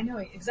 Yeah, I know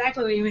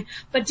exactly what you mean.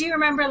 But do you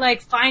remember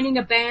like finding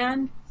a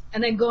band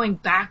and then going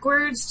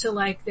backwards to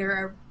like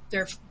their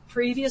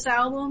previous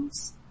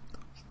albums?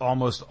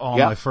 Almost all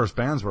Yep. my first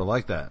bands were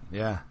like that.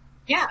 Yeah.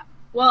 Yeah.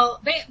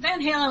 Well,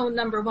 Van Halen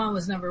number one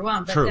was number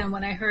one, but True. then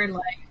when I heard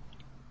like,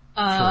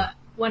 True.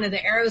 one of the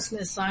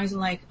Aerosmith songs, I'm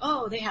like,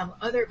 oh, they have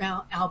other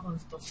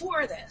albums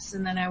before this.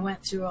 And then I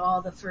went through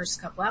all the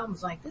first couple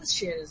albums like, this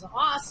shit is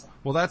awesome.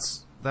 Well,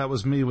 that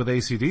was me with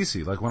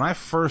AC/DC. Like when I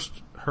first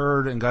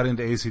heard and got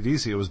into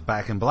AC/DC, it was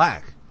Back in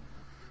Black.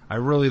 I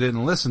really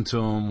didn't listen to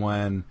them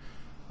when,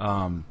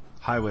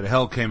 Highway to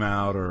Hell came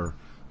out or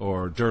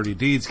Dirty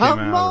Deeds came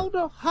out.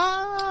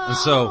 And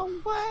so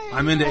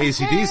I'm into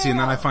AC/DC and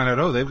then I find out,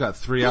 oh, they've got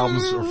 3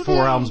 albums or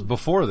 4 albums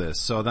before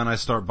this. So then I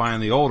start buying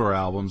the older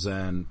albums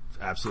and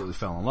absolutely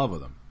fell in love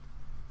with them.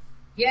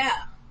 Yeah.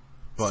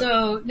 But-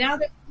 So now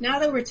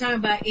that we're talking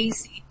about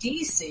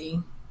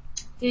AC/DC,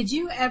 did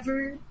you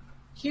ever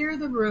hear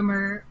the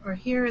rumor or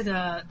hear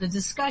the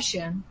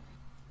discussion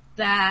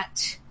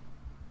that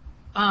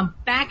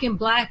Back in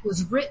Black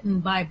was written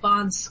by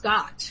Bon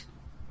Scott,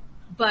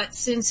 but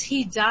since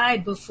he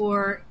died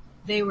before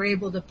they were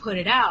able to put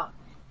it out,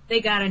 they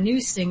got a new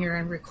singer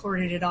and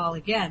recorded it all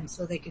again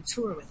so they could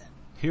tour with him.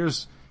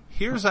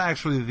 Here's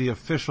actually the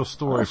official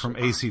story from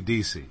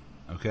AC/DC,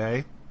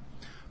 okay?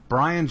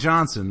 Brian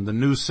Johnson, the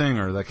new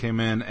singer that came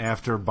in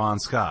after Bon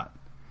Scott,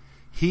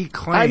 he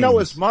claims... I know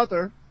his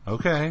mother.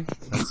 Okay,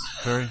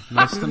 that's very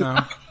nice to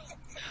know.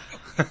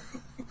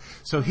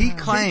 So he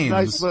claims...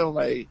 Nice little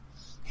lady.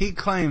 He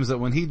claims that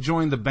when he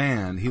joined the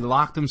band, he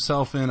locked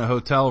himself in a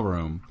hotel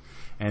room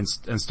and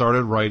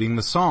started writing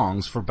the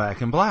songs for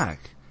Back in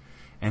Black.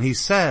 And he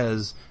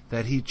says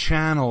that he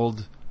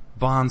channeled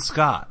Bon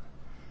Scott.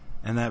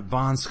 And that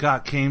Bon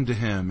Scott came to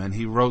him and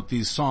he wrote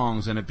these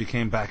songs and it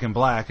became Back in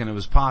Black and it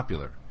was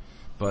popular.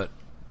 But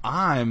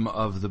I'm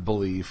of the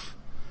belief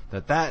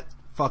that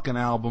fucking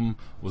album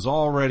was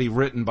already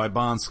written by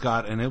Bon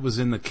Scott and it was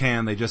in the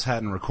can, they just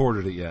hadn't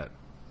recorded it yet.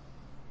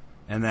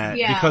 And that,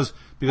 because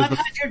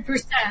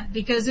 100%,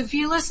 because if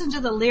you listen to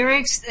the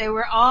lyrics, they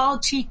were all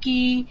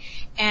cheeky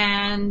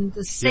and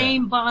the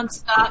same Bon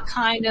Scott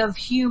kind of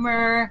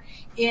humor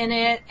in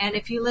it. And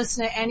if you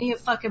listen to any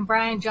of fucking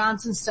Brian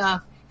Johnson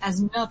stuff,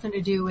 has nothing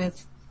to do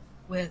with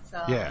Bon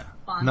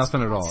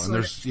nothing at all. And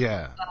there's,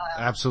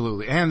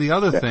 absolutely. And the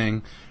other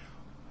thing,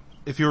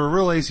 if you're a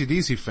real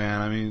AC/DC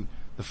fan, I mean,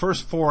 the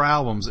first 4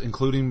 albums,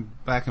 including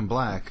Back in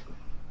Black,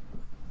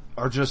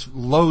 are just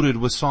loaded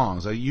with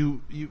songs.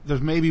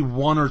 There's maybe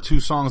 1 or 2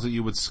 songs that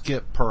you would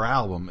skip per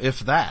album, if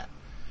that.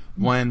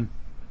 When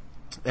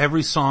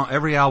every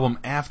album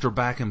after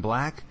Back in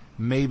Black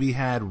maybe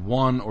had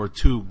 1 or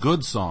 2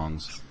 good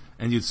songs,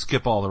 and you'd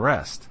skip all the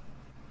rest.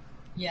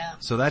 Yeah.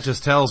 So that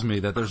just tells me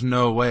that there's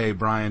no way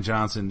Brian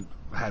Johnson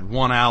had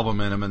 1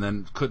 album in him and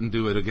then couldn't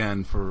do it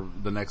again for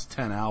the next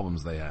 10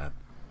 albums they had.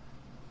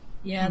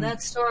 Yeah,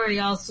 that story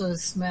also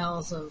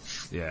smells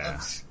of...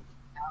 Yeah.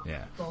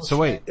 bullshit. So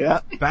wait,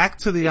 back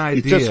to the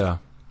idea.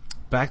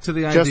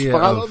 Just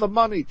follow of, the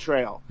money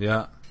trail.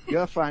 Yeah.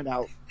 You'll find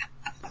out.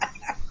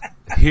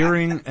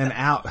 Hearing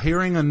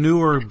a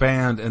newer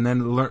band and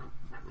then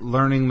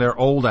learning their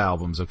old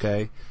albums,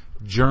 okay?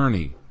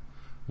 Journey.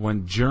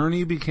 When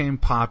Journey became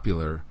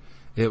popular,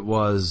 it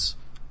was,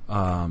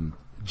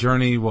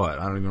 Journey what?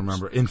 I don't even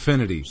remember.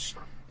 Infinity.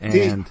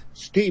 And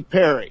Steve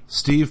Perry.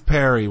 Steve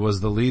Perry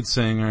was the lead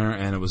singer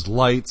and it was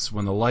Lights,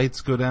 When the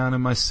Lights Go Down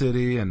in My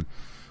City,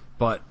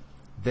 but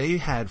they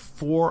had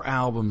 4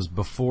 albums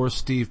before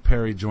Steve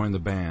Perry joined the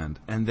band,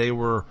 and they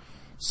were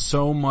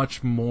so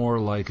much more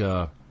like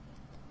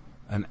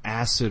an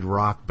acid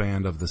rock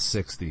band of the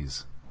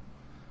 60s.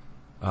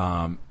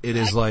 It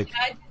is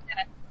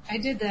I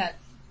did that,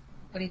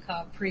 what do you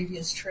call it,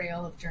 previous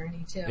trail of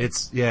Journey too.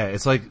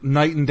 It's like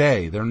night and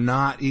day. They're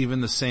not even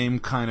the same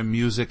kind of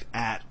music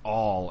at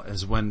all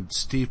as when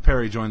Steve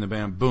Perry joined the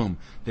band. Boom,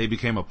 they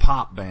became a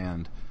pop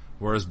band,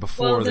 whereas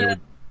before they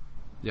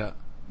were,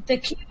 the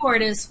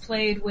keyboardist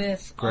played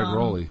with Greg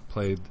Rowley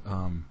played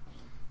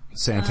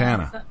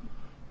Santana.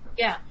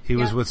 He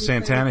was with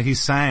Santana. He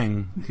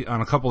sang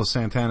on a couple of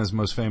Santana's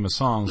most famous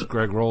songs.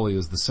 Greg Rowley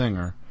is the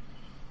singer,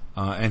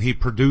 and he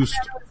produced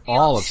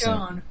all of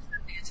Santana.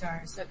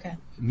 Okay.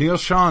 Neil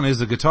Schon is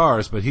the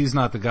guitarist, but he's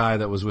not the guy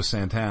that was with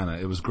Santana.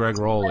 It was Greg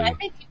Rowley. I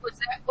think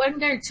wasn't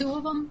there 2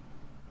 of them?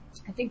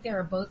 I think they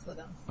were both with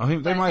them. Oh,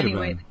 they might have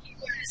been. Anyway, the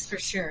keyboardist for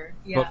sure.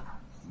 Yeah. But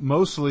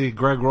mostly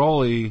Greg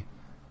Rowley,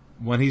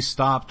 when he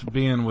stopped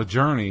being with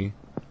Journey,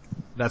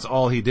 that's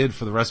all he did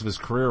for the rest of his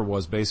career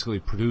was basically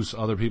produce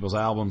other people's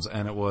albums,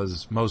 and it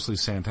was mostly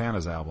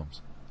Santana's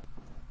albums.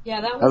 Yeah,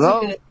 that was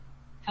Hello? good.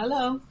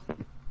 Hello.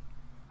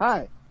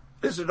 Hi.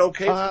 Is it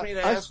okay for me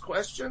to ask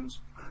questions?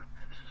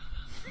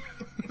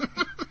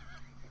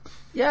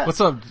 Yeah.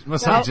 What's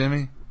up,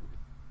 Jimmy?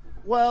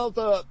 Well,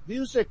 the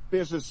music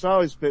business has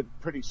always been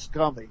pretty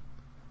scummy.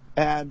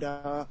 And,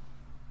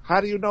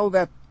 how do you know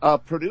that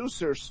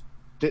producers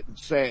didn't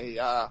say,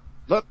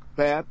 look,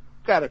 man,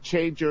 gotta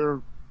change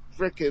your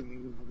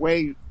freaking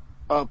way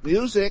of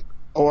music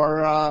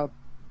or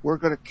we're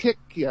gonna kick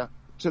you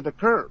to the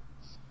curb.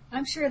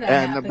 I'm sure that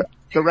And happened.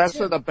 the rest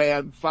of the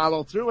band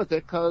followed through with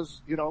it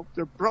because,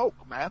 they're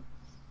broke, man.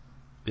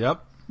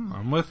 Yep.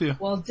 I'm with you.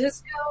 Well,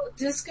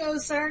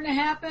 disco's starting to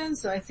happen,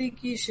 so I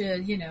think you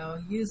should,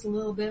 use a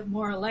little bit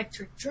more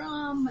electric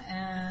drum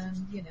and,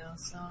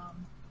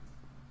 some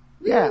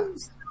Yeah.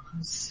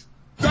 sounds.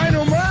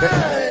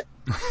 Dynamite!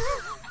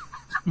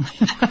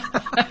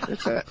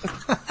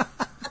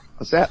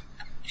 What's that?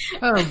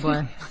 Oh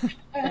boy.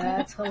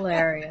 That's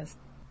hilarious.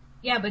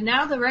 Yeah, but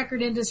now the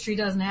record industry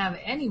doesn't have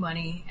any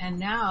money, and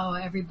now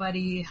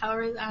everybody, how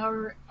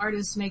are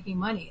artists making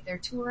money? They're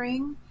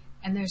touring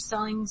and they're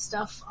selling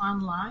stuff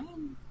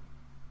online.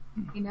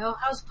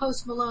 How's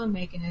Post Malone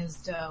making his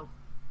dough?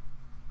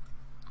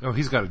 Oh,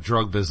 he's got a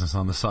drug business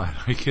on the side.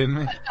 Are you kidding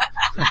me?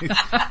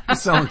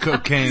 He's selling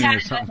cocaine or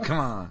something. Come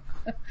on.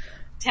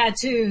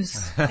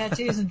 Tattoos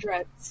and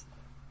dreads.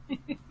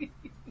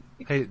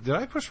 Hey, did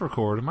I push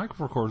record? Am I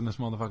recording this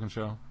motherfucking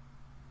show?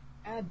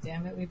 God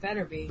damn it, we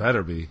better be.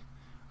 Better be.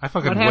 I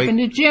fucking What happened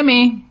to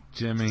Jimmy?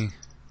 Jimmy,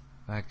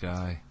 that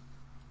guy.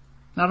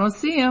 I don't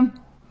see him.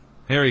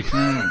 Here he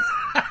comes.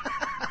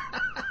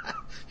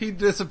 He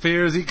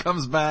disappears. He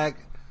comes back.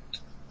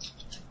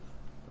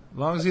 As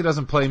long as he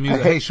doesn't play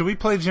music. Hey, should we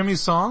play Jimmy's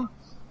song?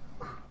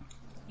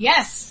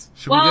 Yes.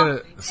 Should we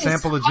get a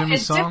sample of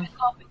Jimmy's song? It's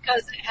difficult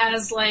because it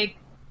has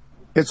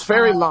It's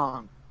very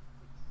long.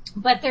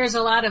 but there's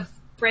a lot of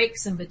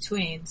breaks in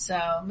between,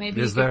 so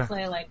maybe Is you there? could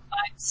play 5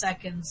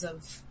 seconds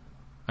of,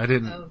 I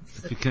didn't.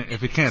 Of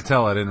If you can't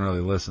tell, I didn't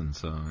really listen.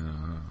 So.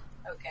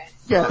 okay.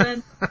 Yeah. Well,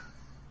 then,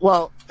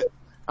 Well,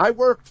 I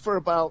worked for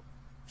about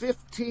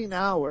 15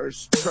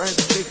 hours trying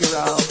to figure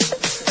out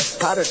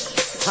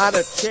how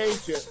to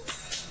change it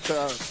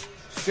to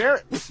share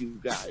it with you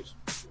guys.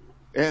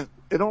 And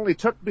it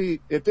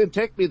didn't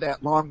take me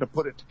that long to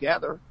put it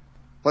together,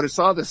 but it's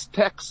all this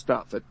tech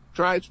stuff. It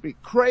drives me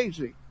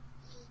crazy.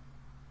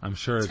 I'm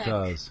sure it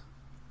does.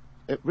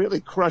 It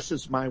really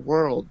crushes my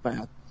world,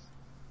 man.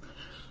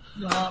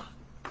 well,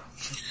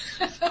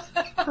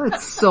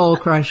 It's soul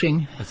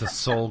crushing. It's a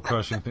soul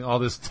crushing thing. All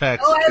this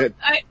text.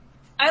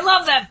 I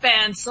love that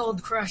band, Soul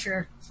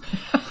Crusher.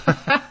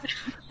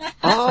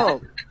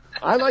 Oh,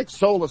 I like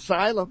Soul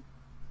Asylum.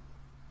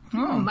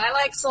 I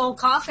like Soul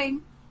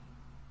Coughing.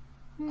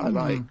 I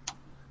like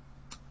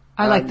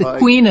the like-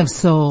 Queen of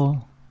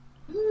Soul.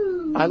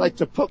 I like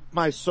to put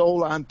my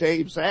soul on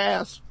Dave's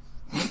ass.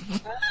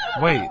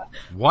 Wait,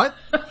 what?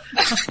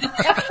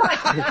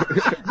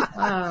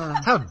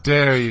 How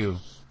dare you?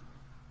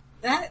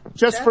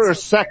 Just for a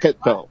second,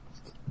 though.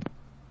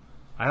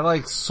 I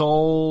like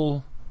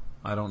soul.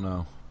 I don't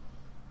know.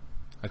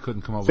 I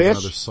couldn't come up Fish? with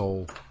another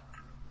soul.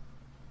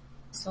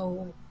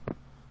 Soul.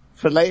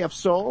 Filet of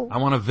soul. I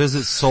want to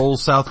visit Seoul,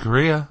 South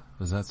Korea.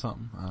 Is that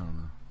something? I don't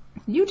know.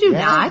 You do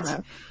not.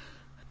 man.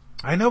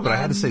 I know, but I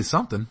had to say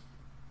something.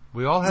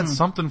 We all had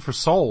something for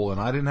soul,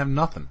 and I didn't have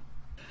nothing.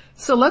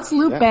 So let's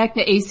loop back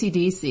to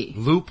AC/DC.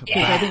 Loop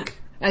back.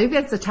 I think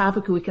that's a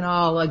topic we can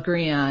all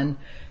agree on.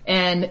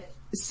 And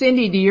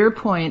Cindy, to your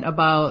point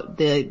about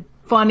the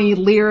funny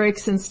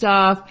lyrics and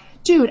stuff,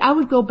 dude, I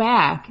would go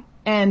back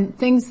and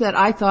things that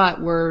I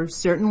thought were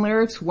certain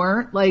lyrics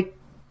weren't, like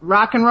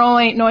rock and roll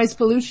ain't noise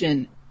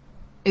pollution.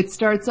 It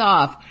starts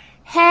off,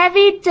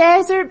 heavy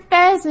desert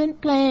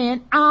pheasant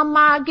playing on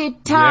my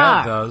guitar.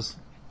 Yeah, it does.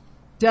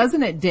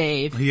 Doesn't it,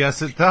 Dave?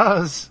 Yes, it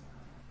does.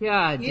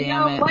 God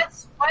damn it.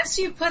 Once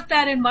you put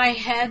that in my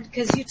head,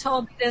 because you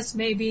told me this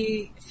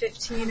maybe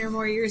 15 or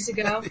more years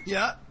ago,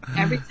 Yeah.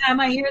 every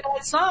time I hear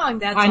that song,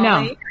 that's I all know.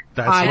 I hear.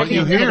 That's I what you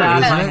can't get hear, it out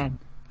of my isn't it? head.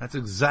 That's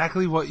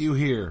exactly what you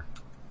hear.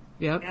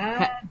 Yep.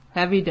 God.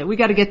 Heavy. We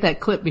got to get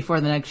that clip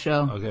before the next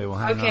show. Okay, well,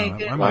 hang Okay, on.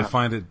 good. I might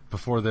find it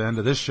before the end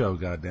of this show,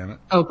 goddammit.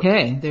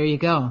 Okay, there you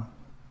go.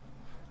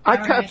 I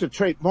right.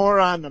 concentrate more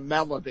on the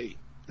melody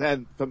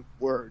than the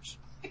words.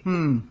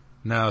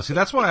 No, see,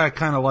 that's why I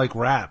kind of like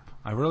rap.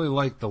 I really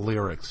like the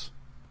lyrics.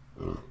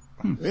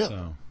 Yeah.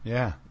 So,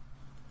 yeah.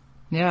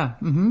 Yeah.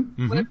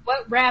 Mm-hmm.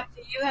 What rap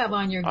do you have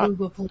on your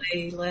Google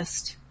Play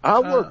list?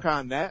 I'll work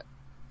on that.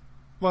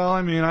 Well,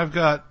 I mean, I've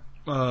got,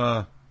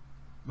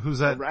 who's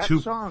that? rap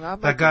song? I'm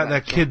That like guy, a that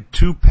rap kid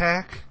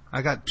Tupac.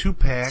 I got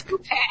Tupac.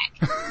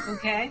 Pack.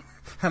 Okay.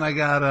 And I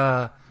got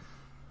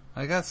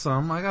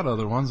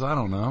other ones. I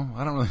don't know.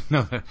 I don't really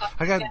know that.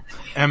 I got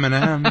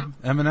Eminem.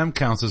 Eminem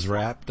counts as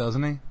rap,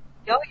 doesn't he?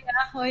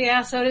 Oh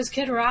yeah, so does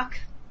Kid Rock.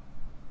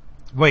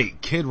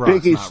 Wait, Kid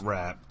Rock's Biggie's- not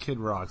rap. Kid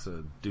Rock's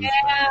a douchebag.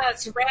 Yeah,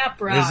 it's rap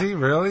rock. Is he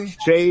really?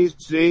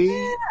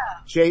 Jay-Z.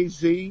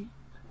 Jay-Z.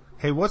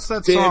 Hey, what's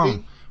that Davey?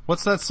 song?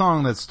 What's that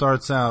song that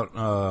starts out,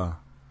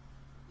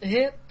 The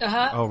hip, the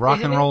hut. oh, rock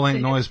the and hip, roll the ain't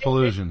hip, noise hip, hip.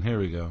 pollution. Here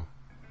we go.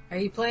 Are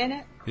you playing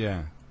it?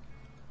 Yeah.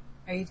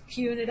 Are you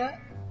queuing it up?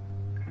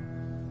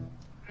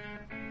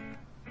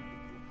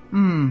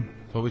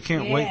 But we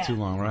can't wait Yeah. too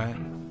long, right?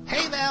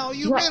 Hey now,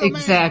 you Right,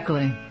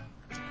 exactly.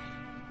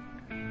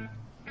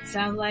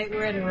 Sounds like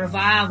we're at a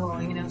revival,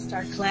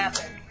 start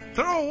clapping.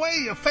 Throw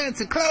away your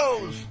fancy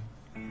clothes.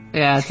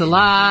 Yeah, it's a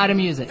lot of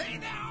music.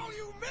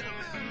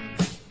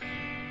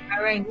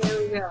 All right,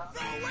 here we go.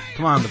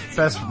 Come on, the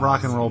best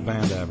rock and roll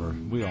band ever.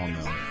 We all know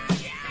it.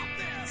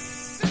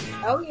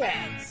 Oh,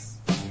 yeah.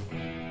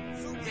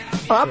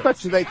 I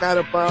bet you they got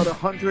about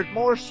 100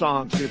 more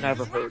songs you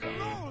never heard of.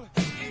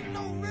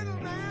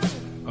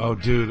 Oh,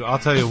 dude, I'll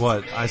tell you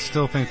what. I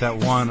still think that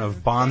one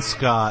of Bon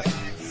Scott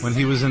when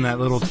he was in that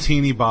little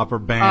teeny bopper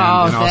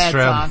band in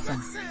Australia. That's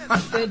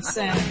awesome. Good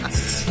sound.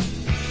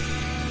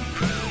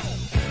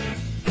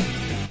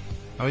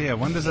 Oh yeah,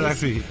 when does it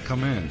actually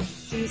come in?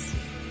 He's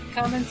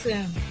coming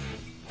soon.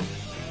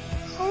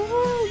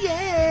 Oh,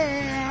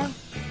 yeah.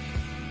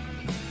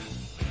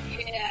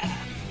 Yeah.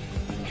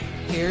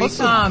 Here he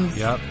comes.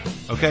 Yep.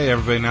 Okay,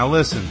 everybody, now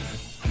listen.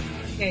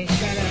 Okay,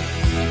 shut up.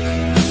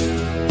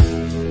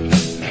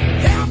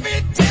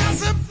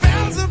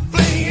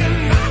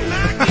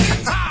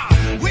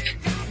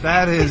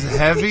 That is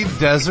Heavy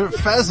Desert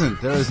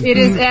Pheasant. It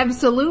is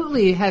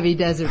absolutely Heavy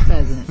Desert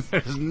Pheasant.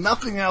 There's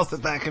nothing else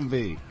that can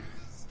be.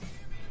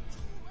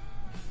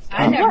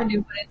 I never knew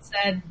what it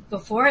said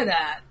before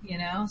that,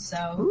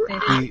 so they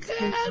didn't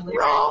include the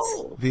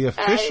lyrics. The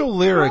official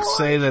lyrics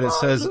say that it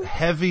says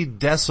heavy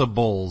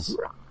decibels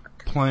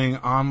playing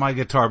on my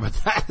guitar, but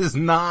that is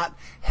not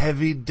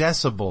heavy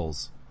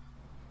decibels.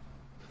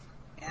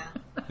 Yeah.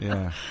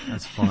 Yeah,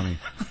 that's funny.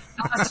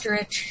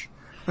 Ostrich.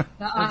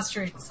 The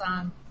ostrich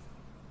song.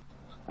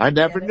 I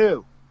never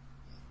knew.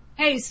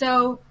 Hey,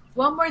 so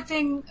one more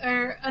thing,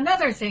 or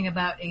another thing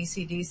about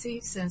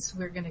AC/DC, since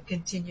we're going to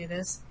continue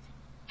this.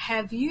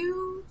 Have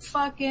you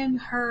fucking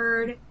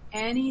heard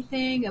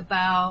anything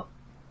about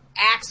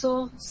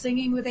Axl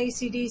singing with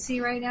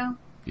AC/DC right now?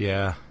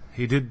 Yeah,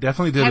 he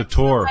definitely did a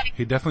tour.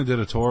 He definitely did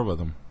a tour with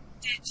them.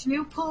 Did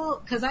you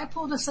cause I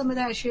pulled some of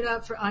that shit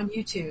up on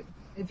YouTube.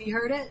 Have you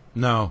heard it?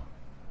 No.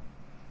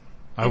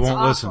 I It's won't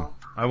awful. listen.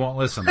 I won't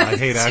listen. I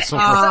hate Axl.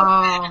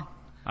 Oh,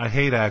 I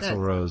hate Axl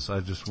Rose. I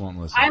just won't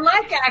listen. I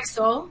like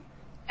Axl,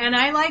 and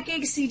I like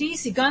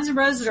AC/DC. Guns N'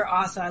 Roses are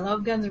awesome. I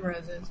love Guns N'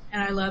 Roses,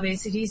 and I love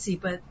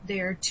AC/DC, but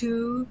they're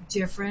two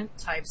different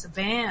types of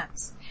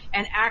bands.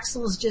 And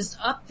Axl's just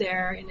up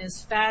there in his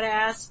fat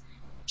ass,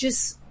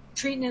 just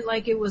treating it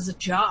like it was a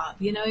job.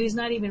 He's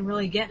not even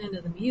really getting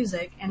into the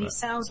music, and he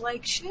sounds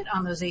like shit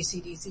on those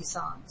AC/DC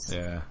songs.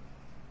 Yeah.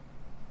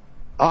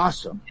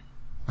 Awesome.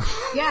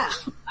 Yeah.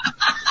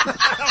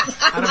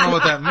 I don't know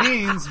what that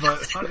means, but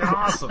fucking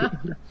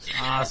awesome.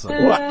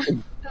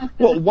 Awesome.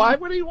 Well, why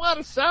would he want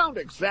to sound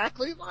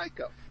exactly like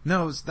him?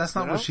 No, that's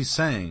not what she's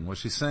saying. What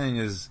she's saying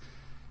is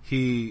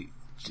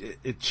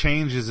it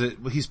changes it.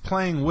 He's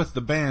playing with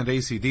the band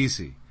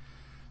AC/DC,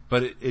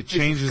 but it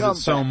changes it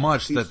so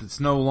much that it's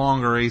no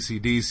longer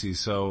AC/DC,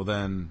 so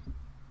then,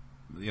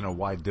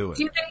 why do it?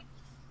 Do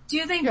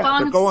you think Yeah,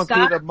 Bon they're going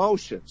Scott, through the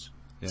motions.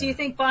 Yeah. do you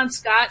think Bon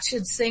Scott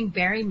should sing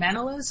Barry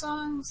Manilow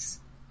songs?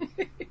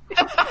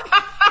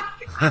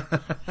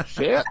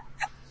 Shit.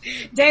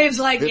 Dave's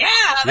like, yeah,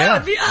 that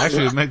would be awesome.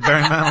 Actually, it'd make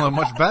Barry Manilow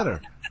much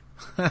better.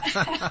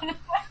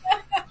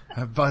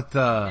 But,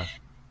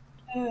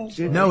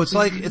 no, it's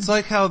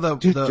like how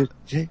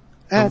the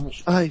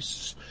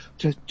ice.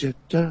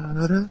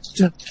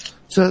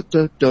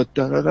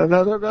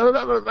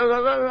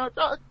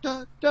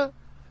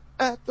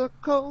 At the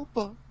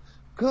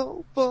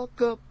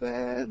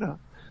Copacabana.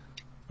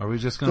 Are we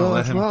just gonna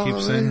let him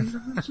keep singing?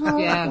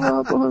 Yeah.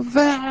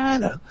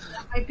 That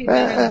might be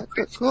better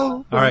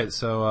than Alright,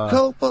 so,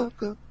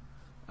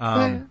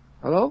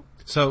 hello?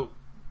 so,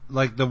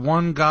 like the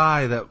one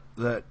guy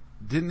that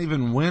didn't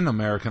even win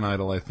American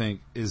Idol, I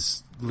think,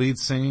 is lead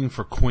singing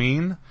for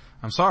Queen.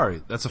 I'm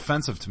sorry, that's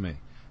offensive to me.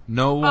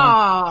 No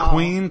one,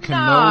 Queen can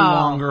no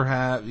longer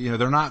have,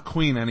 they're not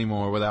Queen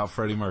anymore without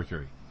Freddie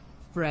Mercury.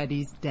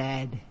 Freddie's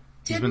dead.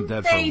 He's been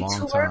Didn't dead for a they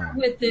long tour time.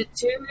 with the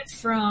dude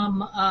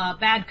from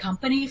Bad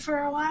Company for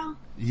a while?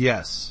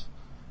 Yes,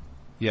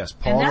 And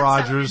Paul that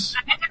Rogers.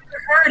 I never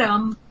heard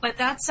him, but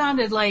that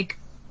sounded like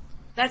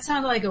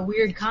a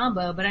weird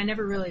combo, but I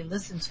never really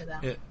listened to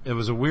them. It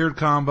was a weird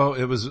combo.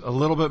 It was a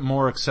little bit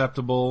more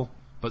acceptable,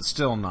 but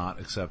still not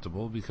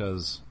acceptable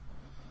because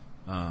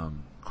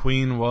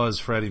Queen was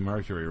Freddie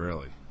Mercury,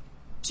 really.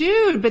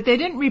 Dude, but they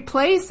didn't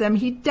replace him.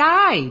 He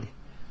died.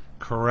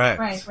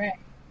 Correct. Right.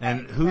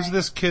 And who's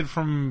this kid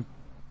from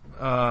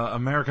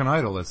American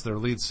Idol that's their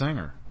lead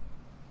singer?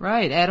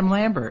 Right, Adam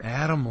Lambert.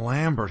 Adam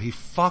Lambert. He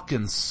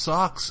fucking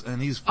sucks,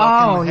 and he's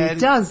fucking He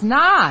does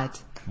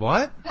not.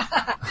 What?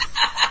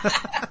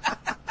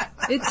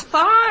 It's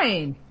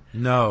fine.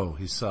 No,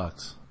 he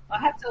sucks. I'll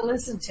have to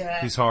listen to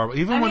it. He's horrible.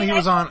 Even when he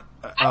was on...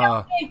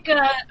 I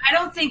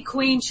don't think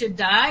Queen should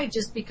die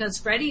just because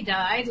Freddie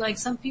died. Like,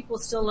 some people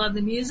still love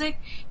the music,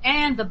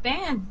 and the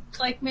band,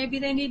 like, maybe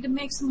they need to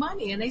make some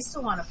money, and they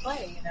still want to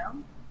play,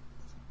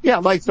 Yeah,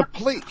 like the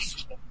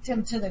Police. Kicked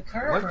him to the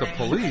curb. like the right?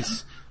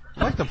 police.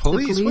 Like the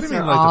police? The What do you police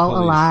mean are like all the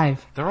police?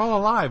 alive. They're all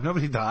alive.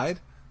 Nobody died.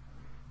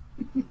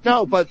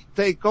 No, but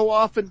they go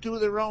off and do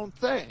their own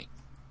thing.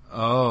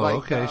 Oh, Like,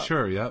 okay,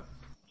 sure, yep.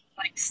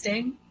 Like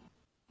Sting.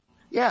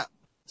 Yeah.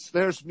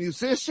 There's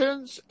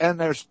musicians and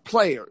there's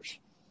players.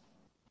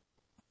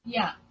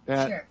 Yeah,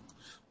 Yeah.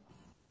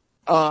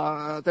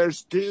 sure.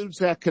 There's dudes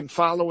that can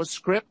follow a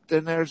script,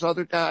 and there's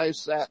other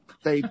guys that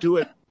they do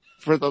it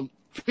for the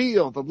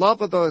feel, the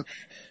love of the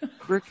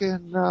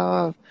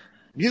freaking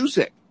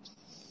music.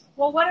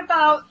 Well, what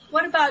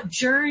about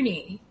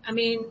Journey? I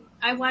mean,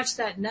 I watched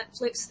that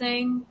Netflix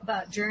thing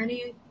about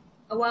Journey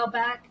a while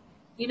back.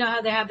 You know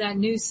how they have that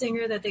new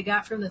singer that they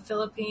got from the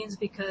Philippines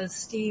because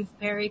Steve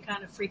Perry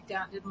kind of freaked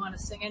out and didn't want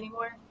to sing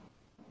anymore?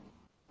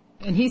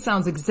 And he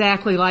sounds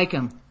exactly like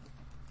him.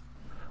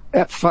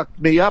 That fucked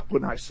me up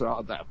when I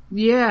saw them.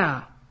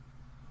 Yeah.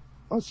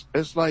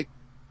 It's like,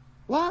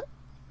 what?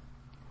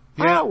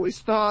 I Yeah. always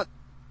thought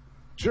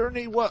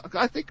Journey was,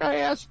 I think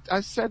I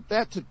said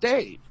that to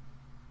Dave.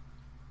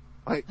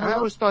 I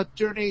always thought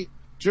Journey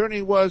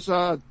was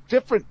a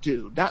different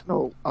dude, not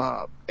no,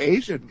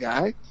 Asian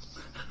guy.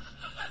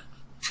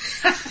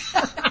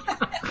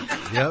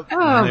 Yep,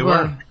 Oh, they boy.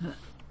 were.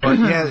 But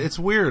yeah, it's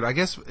weird. I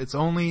guess it's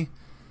only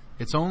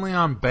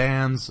on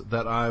bands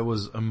that I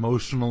was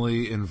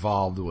emotionally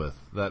involved with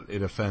that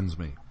it offends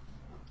me.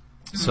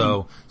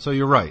 So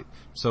you're right.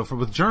 So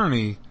with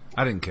Journey,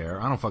 I didn't care.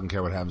 I don't fucking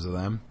care what happens to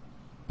them.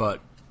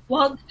 But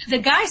Well, the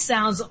guy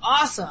sounds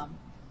awesome.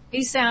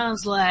 He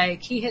sounds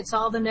like he hits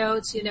all the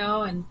notes, you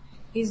know, and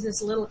he's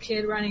this little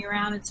kid running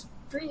around. It's a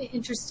pretty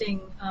interesting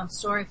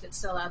story if it's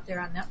still out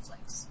there on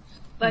Netflix.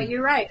 But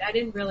you're right. I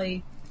didn't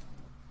really,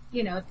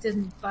 you know, it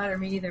didn't bother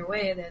me either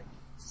way that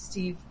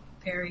Steve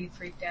Perry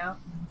freaked out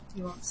and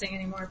he won't sing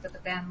anymore, but the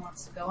band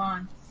wants to go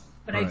on.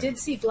 But I Right. did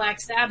see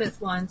Black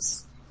Sabbath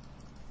once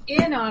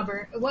in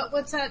Auburn.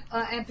 What's that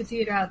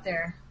amphitheater out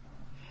there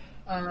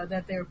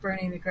that they were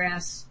burning the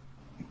grass?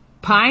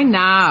 Pine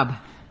Knob.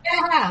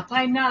 Yeah,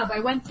 Pine Knob. I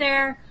went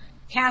there.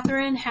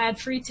 Catherine had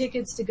free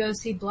tickets to go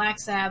see Black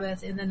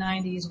Sabbath in the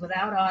 90s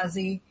without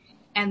Ozzy,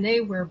 and they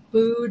were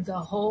booed the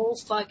whole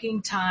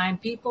fucking time.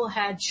 People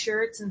had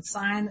shirts and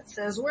sign that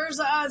says, "Where's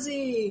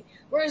Ozzy?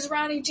 Where's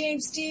Ronnie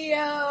James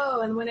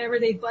Dio?" And whenever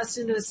they bust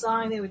into a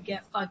song, they would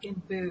get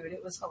fucking booed.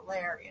 It was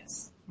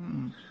hilarious.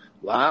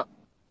 Wow.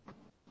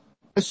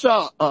 I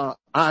saw,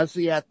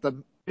 Ozzy at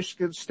the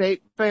Michigan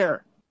State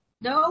Fair.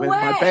 No When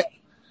way!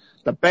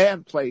 the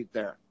band played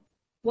there.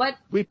 What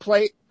We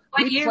played,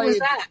 year was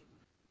that?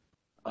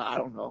 I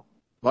don't know,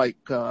 like,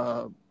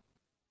 What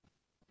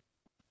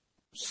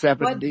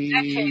 70,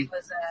 decade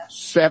was that?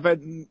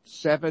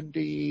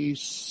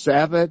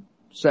 77,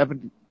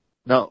 70,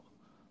 no,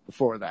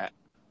 before that.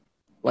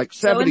 Like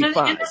So in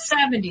 75. the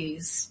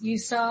 70s, you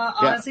saw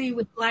Yeah. Ozzy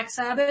with Black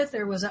Sabbath,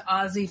 or was it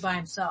Ozzy by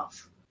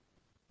himself?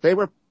 They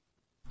were,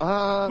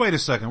 wait a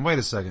second. I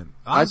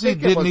Ozzy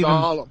think it didn't was even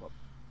all of them.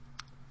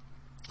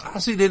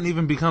 Ozzy didn't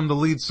even become the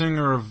lead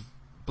singer of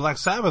Black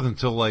Sabbath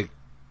until like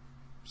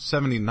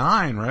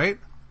 79, right?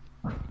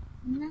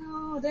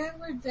 No, they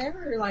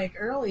were like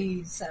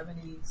early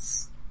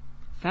 70s.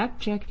 Fact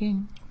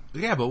checking.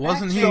 Yeah, but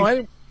wasn't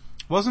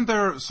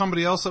there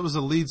somebody else that was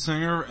the lead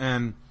singer?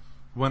 And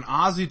when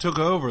Ozzy took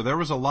over, there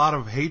was a lot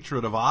of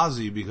hatred of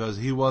Ozzy because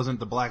he wasn't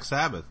the Black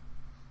Sabbath.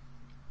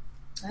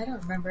 I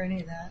don't remember any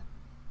of that.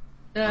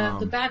 The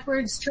Um,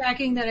 backwards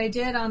tracking that I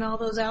did on all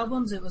those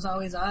albums, it was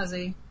always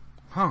Ozzy.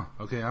 Huh.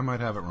 Okay, I might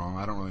have it wrong.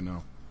 I don't really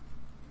know.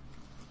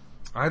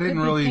 I Could didn't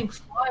be really. Pink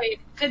Floyd.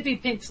 Could be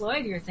Pink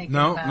Floyd you're thinking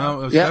No, about.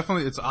 no, it's Yeah.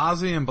 definitely, it's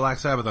Ozzy and Black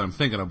Sabbath that I'm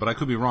thinking of, but I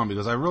could be wrong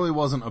because I really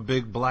wasn't a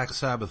big Black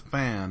Sabbath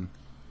fan.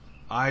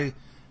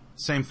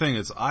 Same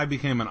thing, I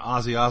became an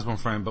Ozzy Osbourne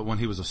fan, but when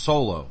he was a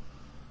solo.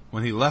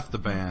 When he left the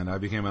band, I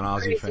became an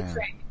Ozzy Crazy fan.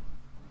 train.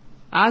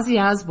 Ozzy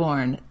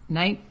Osbourne,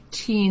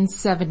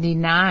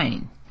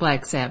 1979,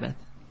 Black Sabbath.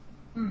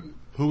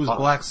 Who was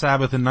Black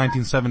Sabbath in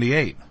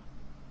 1978?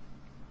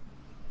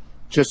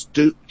 Just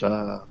do,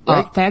 Oh,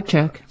 right? fact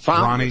check.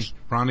 Founders.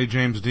 Ronnie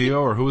James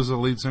Dio, or who was the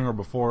lead singer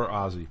before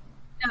Ozzy?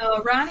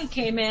 No, Ronnie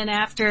came in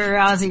after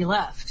Ozzy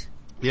left.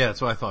 Yeah,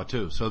 that's what I thought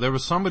too. So there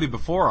was somebody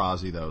before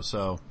Ozzy though,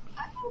 so.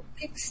 I don't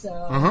think so,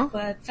 Uh-huh.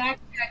 but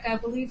fact check, I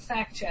believe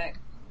fact check.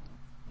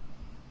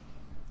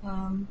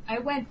 I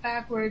went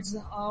backwards,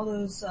 all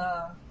those,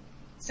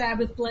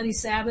 Sabbath, Bloody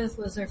Sabbath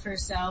was their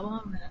first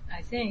album,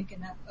 I think,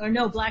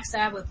 Black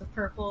Sabbath, the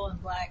purple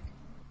and black.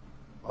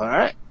 All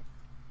right.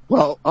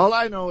 Well, all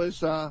I know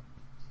is,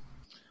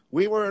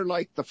 we were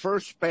like the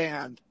first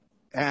band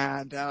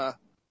and,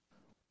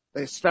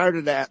 they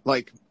started at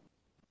like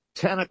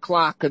 10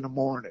 o'clock in the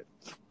morning.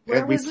 Where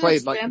and we was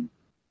played this, like Jim?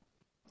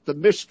 the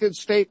Michigan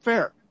State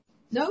Fair.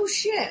 No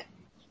shit.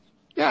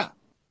 Yeah.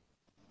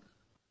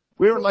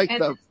 We were like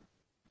And-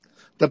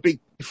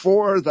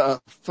 before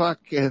the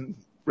fucking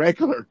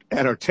regular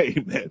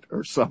entertainment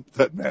or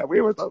something, man. We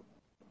were the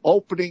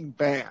opening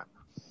band.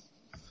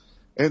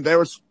 And there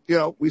was,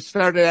 we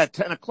started at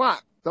 10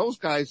 o'clock. Those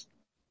guys,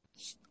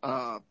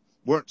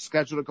 weren't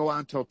scheduled to go on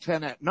until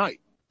 10 at night.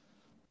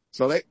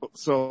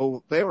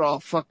 So they were all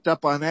fucked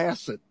up on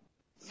acid.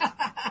 That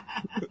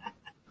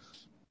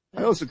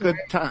was a good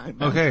time.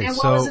 man. Okay, And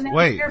what was the so name of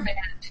wait. your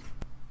band?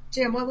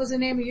 Jim, what was the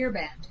name of your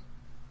band?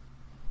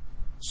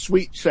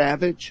 Sweet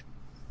Savage.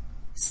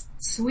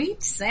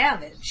 Sweet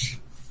Savage.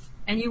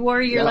 And you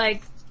wore your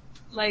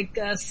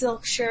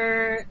silk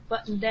shirt,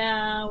 button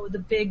down with a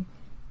big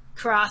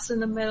cross in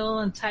the middle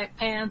and tight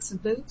pants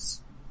and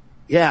boots.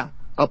 Yeah,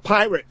 a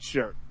pirate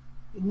shirt.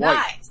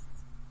 Nice.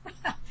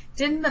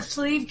 Didn't the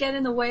sleeve get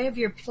in the way of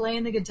your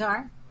playing the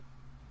guitar?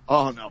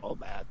 Oh no,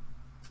 man.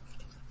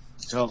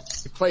 No,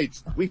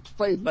 we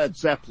played Led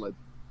Zeppelin.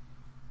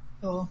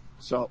 Cool.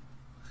 So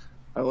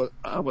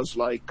I was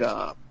like,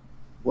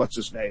 what's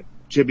his name?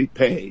 Jimmy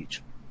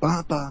Page.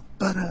 Ba, ba,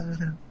 ba, da,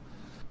 da.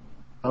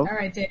 Oh. All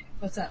right, Dave,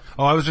 what's up?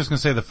 Oh, I was just going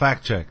to say the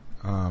fact check.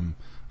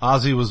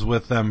 Ozzy was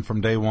with them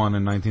from day one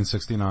in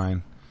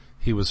 1969.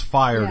 He was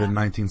fired in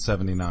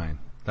 1979.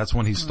 That's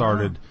when he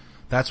started.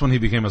 That's when he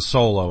became a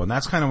solo. And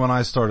that's kind of when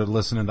I started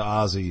listening to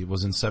Ozzy,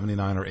 was in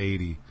 79 or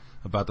 80,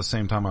 about the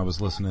same time I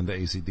was listening to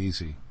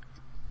AC/DC.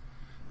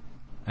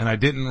 And I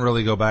didn't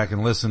really go back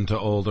and listen to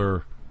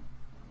older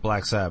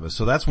Black Sabbath.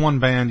 So that's one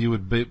band you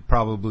would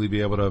probably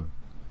be able to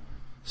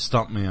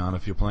stump me on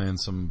if you're playing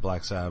some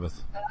Black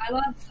Sabbath.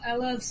 I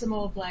love some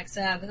old Black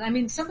Sabbath. I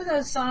mean, some of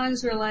those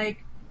songs were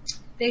like,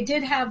 they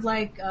did have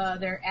like,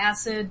 their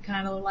acid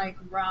kind of like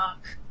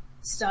rock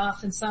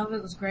stuff, and some of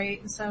it was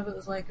great, and some of it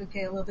was like,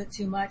 okay, a little bit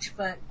too much,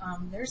 but,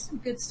 there's some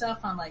good stuff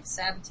on like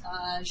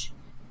Sabotage,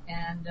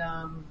 and,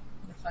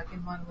 the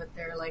fucking one with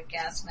their like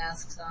gas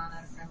masks on,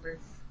 I don't remember,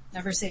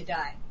 Never Say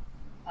Die.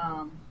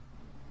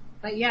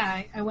 But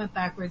yeah, I went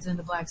backwards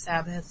into Black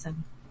Sabbath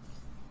and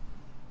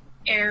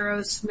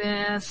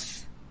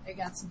Aerosmith. They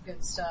got some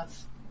good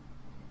stuff.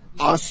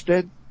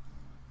 Austin.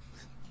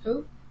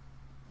 Who?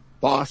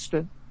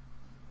 Boston.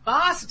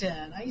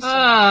 Boston. I used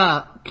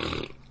to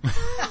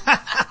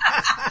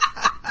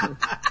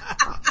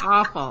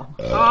Awful.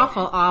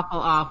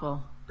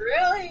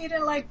 Really? You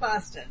didn't like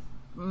Boston?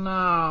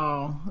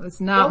 No,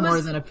 it's not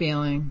more than a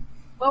feeling.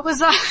 What was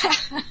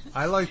that?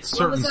 I liked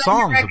certain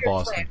songs of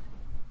Boston.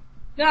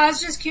 No, I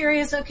was just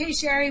curious. Okay,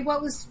 Sherry,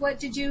 what was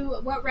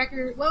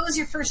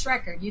your first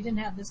record? You didn't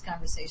have this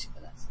conversation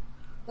with us.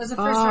 What was the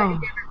first record you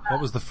ever bought?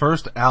 What was the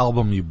first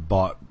album you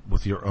bought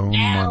with your own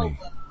money?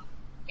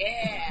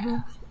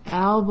 Yeah.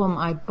 Album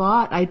I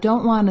bought, I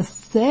don't want to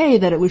say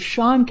that it was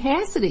Sean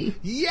Cassidy.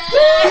 Yeah!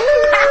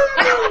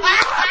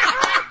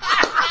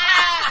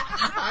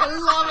 I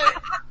love it!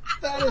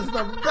 That is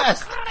the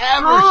best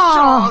ever,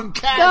 Sean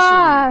Cassidy!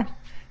 God.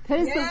 That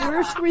is the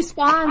worst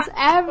response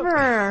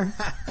ever.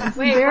 It's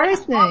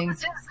embarrassing. What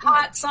was his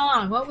hot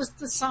song? What was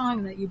the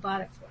song that you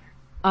bought it for?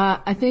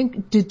 I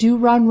think Do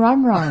Run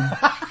Run Run. Yeah,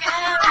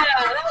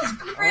 that was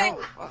great.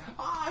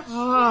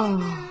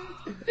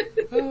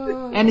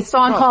 And a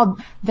song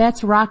called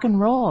That's Rock and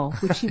Roll,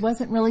 which he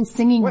wasn't really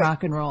singing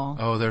rock and roll.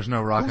 Oh, there's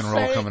no rock and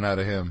roll coming out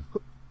of him.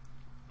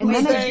 And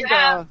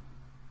then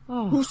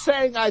Who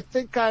sang I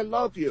Think I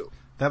Love You?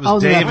 That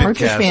was David the Partridge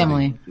Cassidy.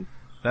 Family.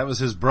 That was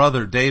his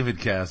brother, David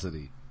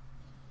Cassidy.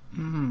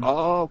 Mm-hmm.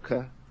 Oh,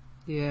 okay.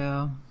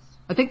 Yeah.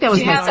 I think that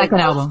was my second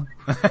album.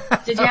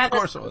 Did you have Of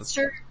course this it was.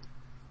 poster?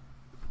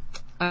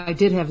 I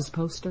did have his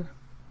poster.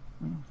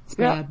 It's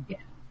bad. Yeah.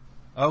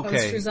 Okay,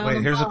 Posters on wait,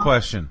 the here's a wall.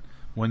 question.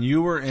 When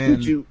you were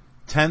in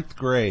 10th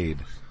grade,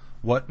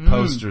 what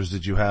posters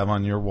did you have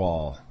on your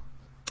wall?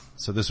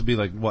 So this would be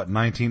like, what,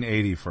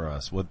 1980 for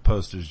us. What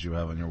posters did you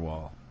have on your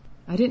wall?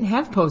 I didn't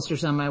have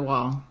posters on my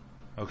wall.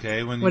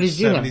 Okay, when What you did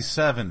you have?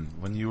 77,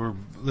 when you were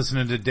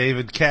listening to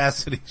David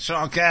Cassidy,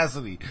 Sean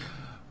Cassidy,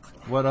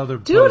 what other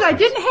Dude, posters? I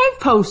didn't have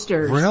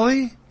posters.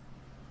 Really?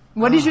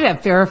 What did you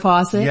have? Farrah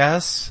Fawcett?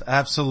 Yes,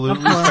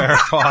 absolutely. Farrah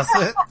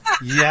Fawcett.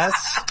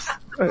 Yes.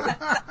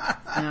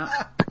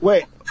 Yeah.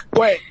 Wait.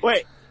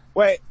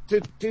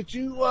 Did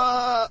you,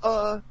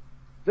 have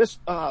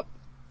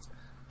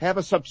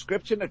a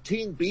subscription to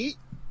Teen Beat?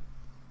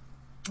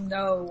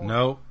 No.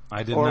 No,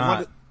 I did Or not.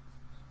 what-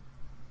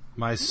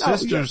 My No,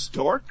 sisters, you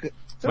dork. my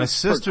Just for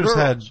sisters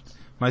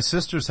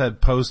girls.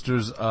 had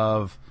posters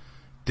of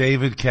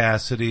David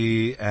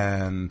Cassidy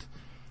and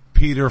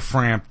Peter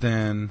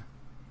Frampton.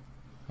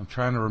 I'm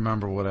trying to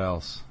remember what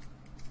else.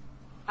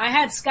 I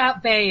had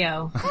Scott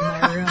Baio in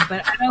my room,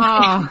 but I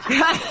don't think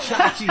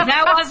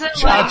that wasn't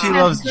Chachi like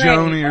Loves 10th grade.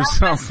 Joni or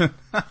something.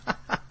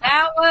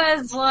 That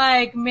was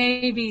like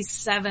maybe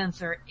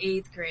 7th or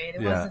 8th grade.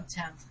 It Yeah. wasn't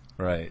 10th.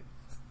 Right.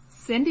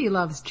 Cindy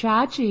loves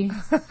Chachi.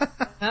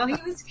 Well, he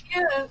was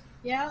cute.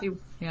 Yeah.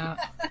 Yeah.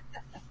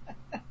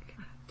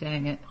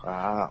 Dang it.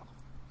 Wow.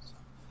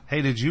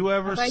 Hey, did you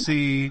ever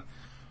see,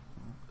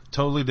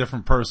 totally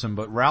different person,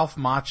 but Ralph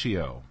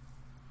Macchio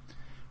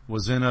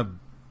was in a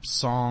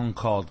song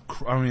called,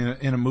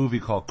 in a movie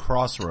called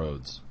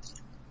Crossroads.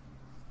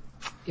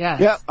 Yes.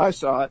 Yeah, I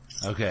saw it.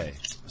 Okay.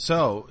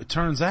 So, it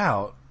turns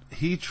out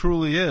he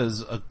truly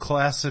is a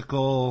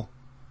classical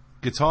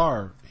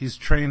guitar. He's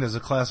trained as a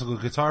classical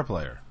guitar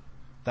player.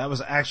 That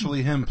was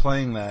actually him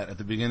playing that at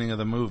the beginning of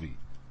the movie.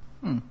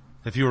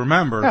 If you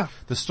remember,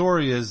 the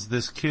story is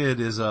this kid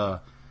is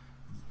a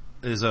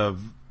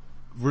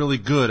really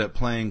good at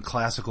playing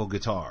classical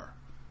guitar.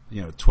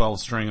 12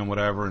 string and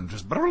whatever, and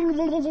just,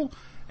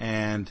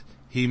 and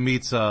he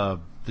meets the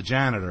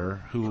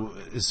janitor, who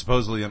is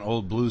supposedly an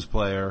old blues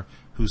player,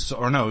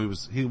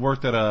 he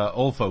worked at a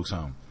old folks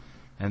home,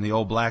 and the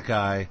old black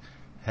guy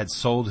had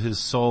sold his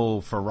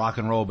soul for rock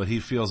and roll, but he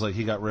feels like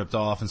he got ripped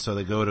off, and so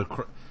they go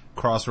to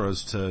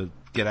Crossroads to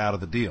get out of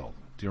the deal.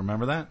 Do you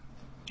remember that?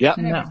 Yeah.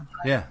 No.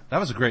 Yeah, that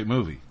was a great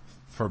movie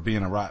for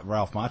being a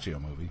Ralph Macchio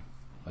movie,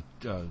 a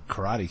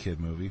Karate Kid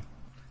movie.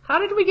 How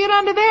did we get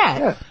onto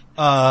that?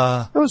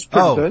 Yeah. It was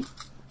pretty good.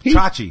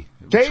 Chachi.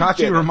 Dave Chachi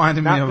did it,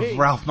 reminded me not of me.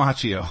 Ralph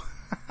Macchio.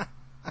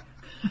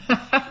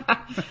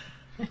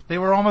 They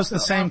were almost the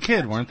same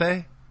kid, weren't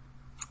they?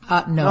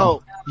 No.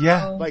 No,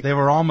 Yeah, Like- they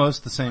were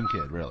almost the same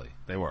kid, really.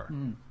 They were.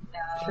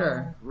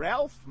 Sure.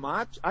 Ralph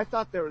Mach. I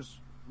thought there was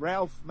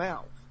Ralph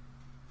Mouth.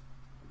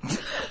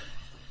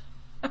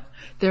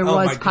 There Oh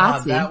was my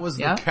God, Potsy. that was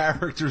yeah. the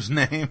character's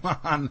name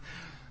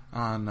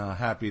on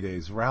Happy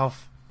Days.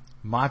 Ralph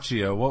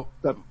Macchio. Well,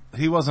 The-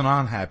 he wasn't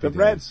on Happy the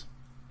red- Days.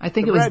 I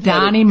think The it was redheaded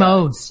Donnie guy.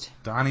 Most.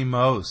 Donnie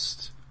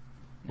Most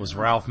was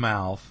Ralph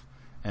Mouth,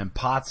 and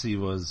Potsy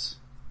was.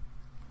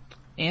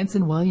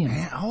 Anson Williams.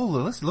 Man,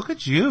 oh, look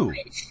at you.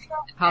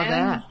 How And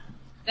that?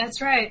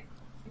 That's right.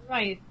 You're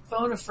right.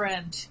 Phone a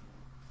friend.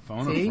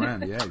 Phone See? a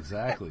friend. Yeah,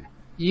 exactly.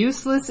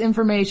 Useless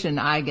information.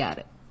 I got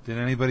it. Did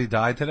anybody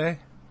die today?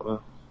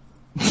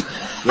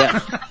 Yeah.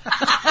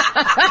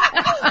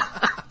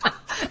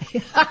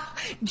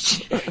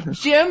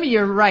 Jim,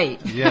 you're right.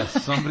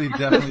 Yes, somebody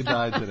definitely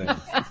died today.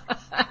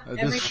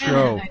 Every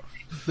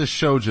This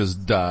show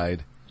just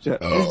died.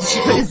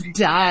 Just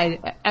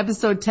died.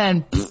 Episode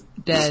 10,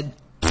 dead.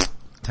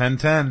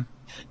 10-10.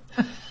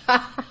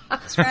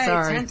 That's right.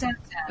 Sorry. 10, 10,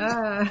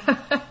 10.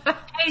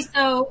 Hey,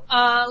 so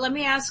let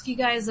me ask you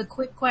guys a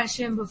quick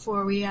question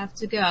before we have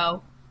to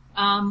go.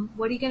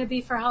 What are you going to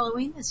be for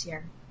Halloween this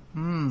year?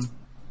 I'm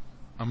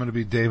going to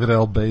be David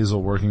L.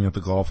 Basil working at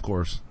the golf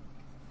course.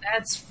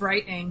 That's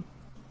frightening.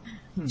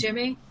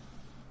 Jimmy?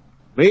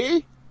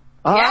 Me?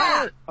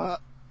 Yeah.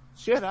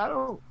 Shit, I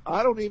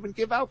don't even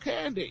give out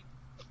candy.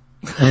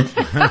 Okay?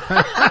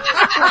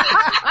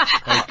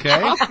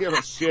 I don't give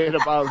a shit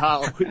about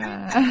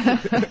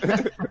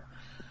Halloween.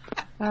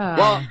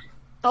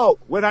 Well,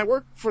 when I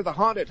worked for the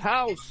haunted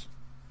house,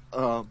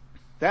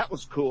 that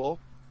was cool.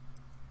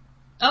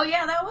 Oh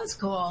yeah, that was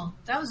cool.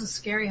 That was a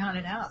scary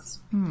haunted house.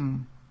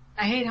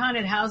 I hate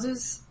haunted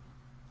houses.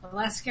 The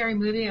last scary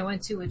movie I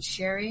went to with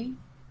Sherry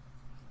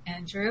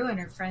and Drew and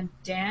her friend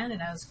Dan,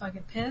 and I was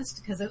fucking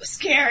pissed because it was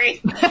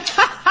scary.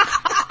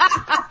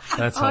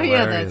 That's Oh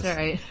hilarious.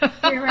 yeah, that's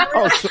right. You remember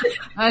Oh,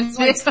 that?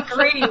 so, It's like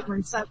Scream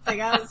or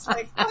something. I was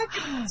like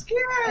fucking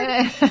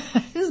scared.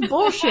 This is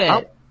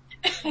bullshit.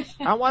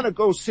 I want to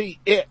go see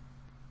it.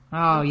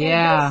 Oh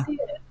yeah. Go see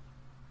it.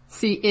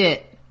 See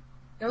it.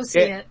 Go see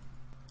It. it.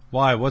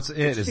 Why? What's it?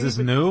 Is this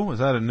new? Is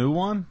that a new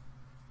one?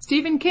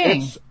 Stephen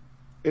King.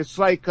 It's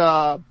like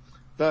the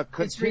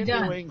It's redone.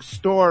 continuing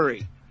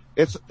story.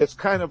 It's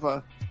kind of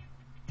a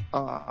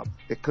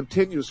it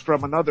continues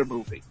from another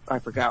movie. I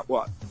forgot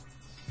what.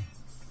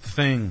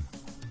 Thing.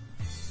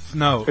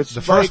 No, It's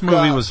the first like,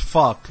 movie was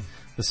Fuck.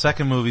 The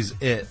second movie's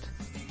It.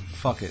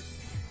 Fuck it.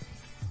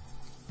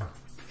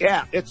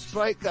 Yeah, it's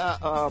like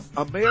a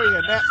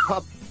marionette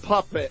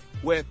puppet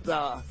with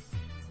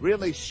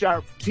really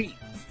sharp teeth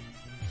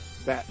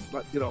that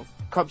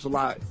comes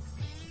alive.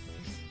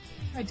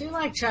 I do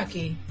like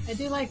Chucky. I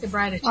do like the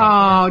Bride of Chucky.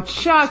 Oh,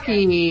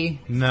 Chucky.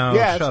 No,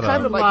 Yeah, it's shut kind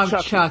up. of like Love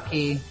Chucky.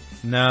 Chucky.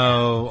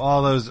 No,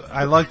 all those,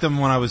 I liked them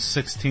when I was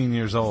 16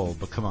 years old,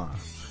 but come on.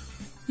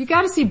 You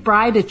gotta see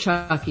Bride of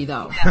Chucky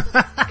though.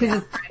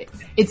 Cause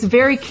it's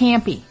very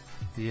campy.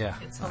 Yeah.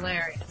 It's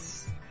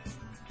hilarious.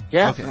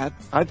 Yeah, Okay. man.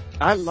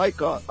 I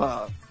like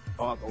all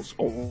those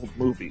old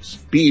movies,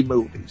 B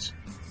movies.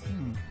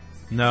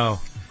 No.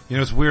 You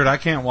know, it's weird. I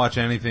can't watch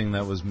anything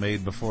that was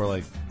made before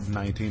like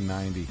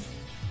 1990.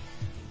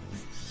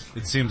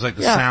 It seems like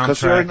the Yeah,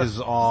 'cause you're in soundtrack the- is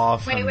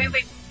off. Wait, and- wait,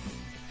 wait.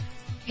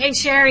 Hey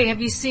Sherry, have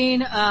you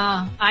seen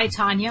I,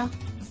 Tanya?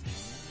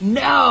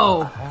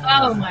 No.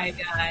 Oh my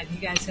god, you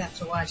guys have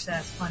to watch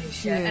that. It's funny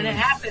shit. Yeah. And it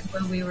happened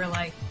when we were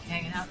like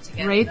hanging out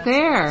together. Right That's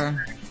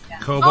there. Yeah.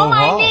 Kobo Oh, my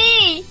Hall.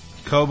 knee.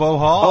 Kobo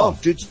Hall.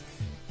 Oh,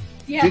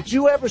 Yeah. did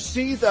you ever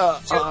see the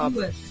Joe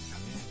Lewis.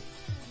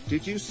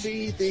 Did you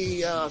see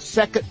the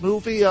second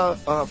movie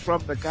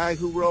from the guy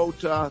who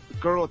wrote The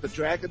Girl with the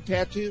Dragon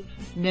Tattoo?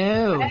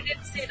 No. I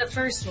didn't see the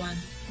first one.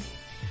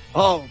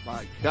 Oh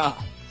my god.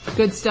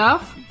 Good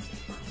stuff?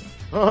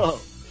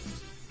 Oh,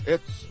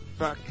 it's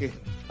fucking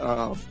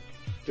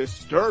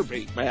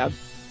disturbing, man.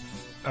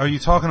 Are you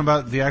talking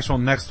about the actual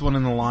next one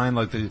in the line,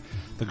 like the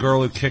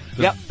girl who kicked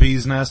the Yep.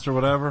 bee's nest or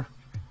whatever?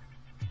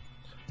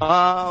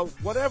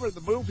 Whatever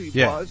the movie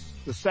Yeah. was,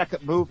 the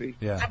second movie.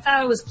 Yeah. I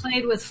thought it was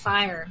Played with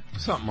Fire.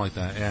 Something like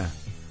that, yeah.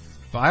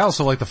 But I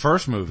also like the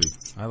first movie.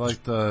 I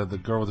liked the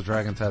girl with the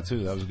dragon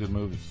tattoo. That was a good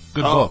movie.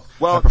 Good Oh, book.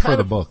 well, I prefer kind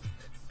the of- book.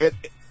 It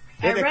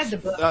I read the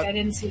book. I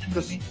didn't see the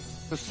movie.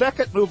 The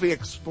second movie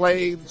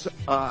explains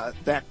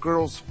that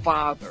girl's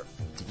father.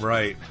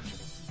 Right.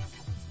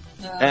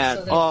 And,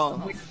 so there's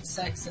some weird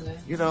sex in it.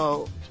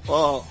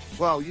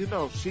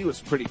 She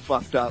was pretty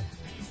fucked up.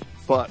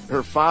 But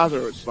her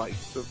father is like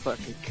the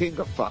fucking king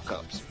of fuck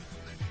ups.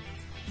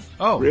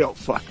 Oh. Real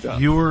fucked up.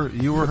 You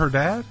were her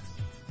dad?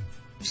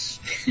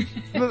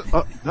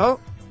 No.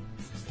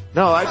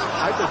 No, I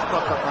just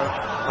fuck up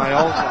my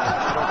own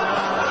life.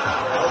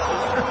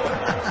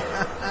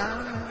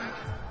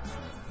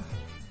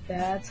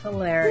 That's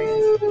hilarious.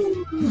 All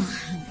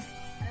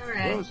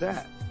right. What was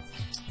that?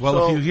 Well,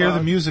 So, if you hear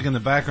the music in the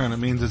background, it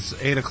means it's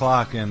 8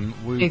 o'clock and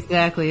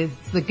Exactly.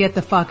 It's the get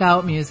the fuck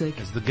out music.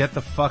 It's the get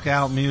the fuck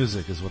out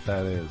music is what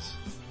that is.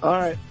 All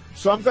right.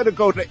 So I'm going to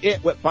go to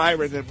it with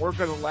Byron, and we're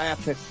going to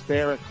laugh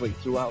hysterically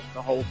throughout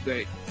the whole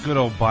thing. Good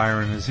old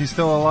Byron. Is he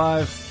still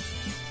alive?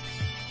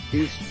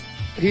 He's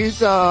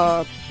he's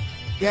not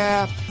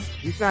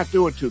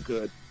doing too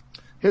good.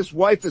 His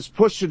wife is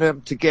pushing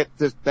him to get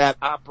that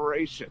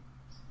operation.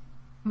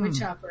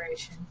 Which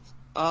operation?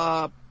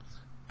 Get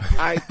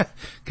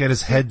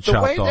his head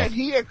chopped off.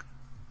 The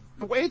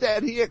way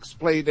that he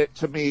explained it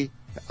to me,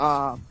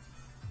 and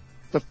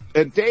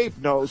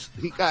Dave knows,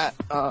 he got,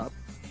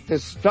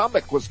 his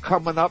stomach was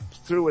coming up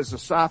through his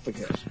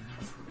esophagus.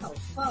 Oh,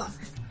 fuck.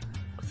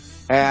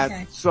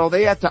 And so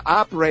they had to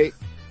operate,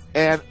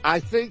 and I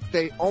think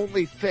they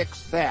only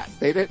fixed that.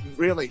 They didn't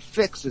really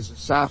fix his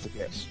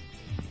esophagus.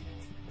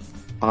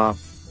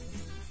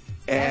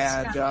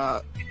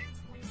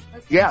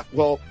 Yeah,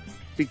 well,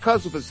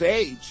 because of his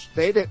age,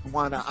 they didn't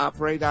want to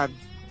operate on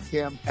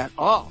him at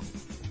all.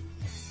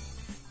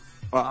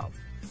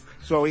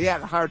 So he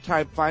had a hard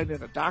time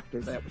finding a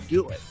doctor that would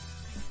do it.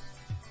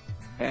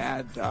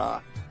 And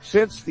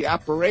since the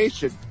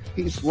operation,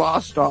 he's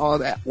lost all of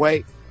that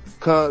weight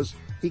because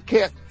he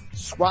can't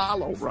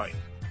swallow right.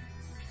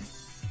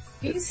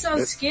 He's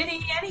so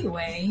skinny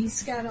anyway.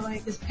 He's got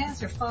his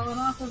pants are falling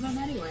off of him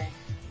anyway.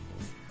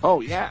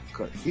 Oh yeah,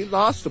 'cause he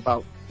lost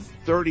about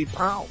 30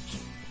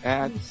 pounds.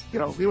 And,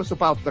 he was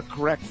about the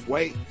correct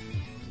weight,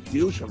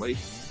 usually.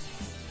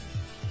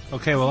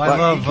 Okay,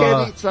 well, he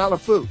can't eat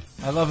solid food.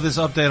 I love this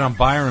update on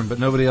Byron, but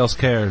nobody else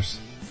cares.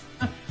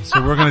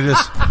 So we're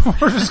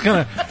just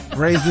gonna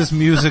raise this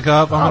music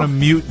up. I'm gonna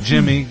mute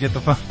Jimmy, get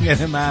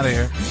him out of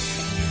here.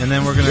 And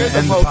then we're gonna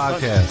end the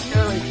podcast.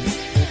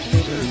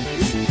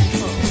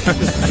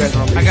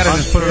 I gotta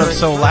just put it up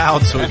so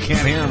loud so we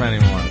can't hear him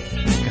anymore.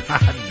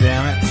 God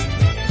damn it.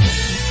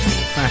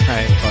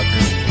 Alright,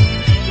 fucker.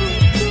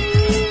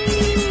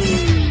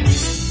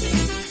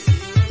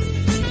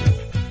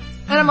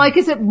 And I'm like,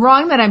 is it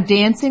wrong that I'm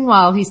dancing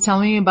while he's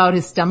telling me about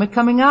his stomach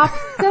coming up?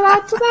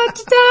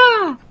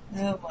 Da-da-da-da-da-da.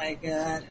 Oh my God.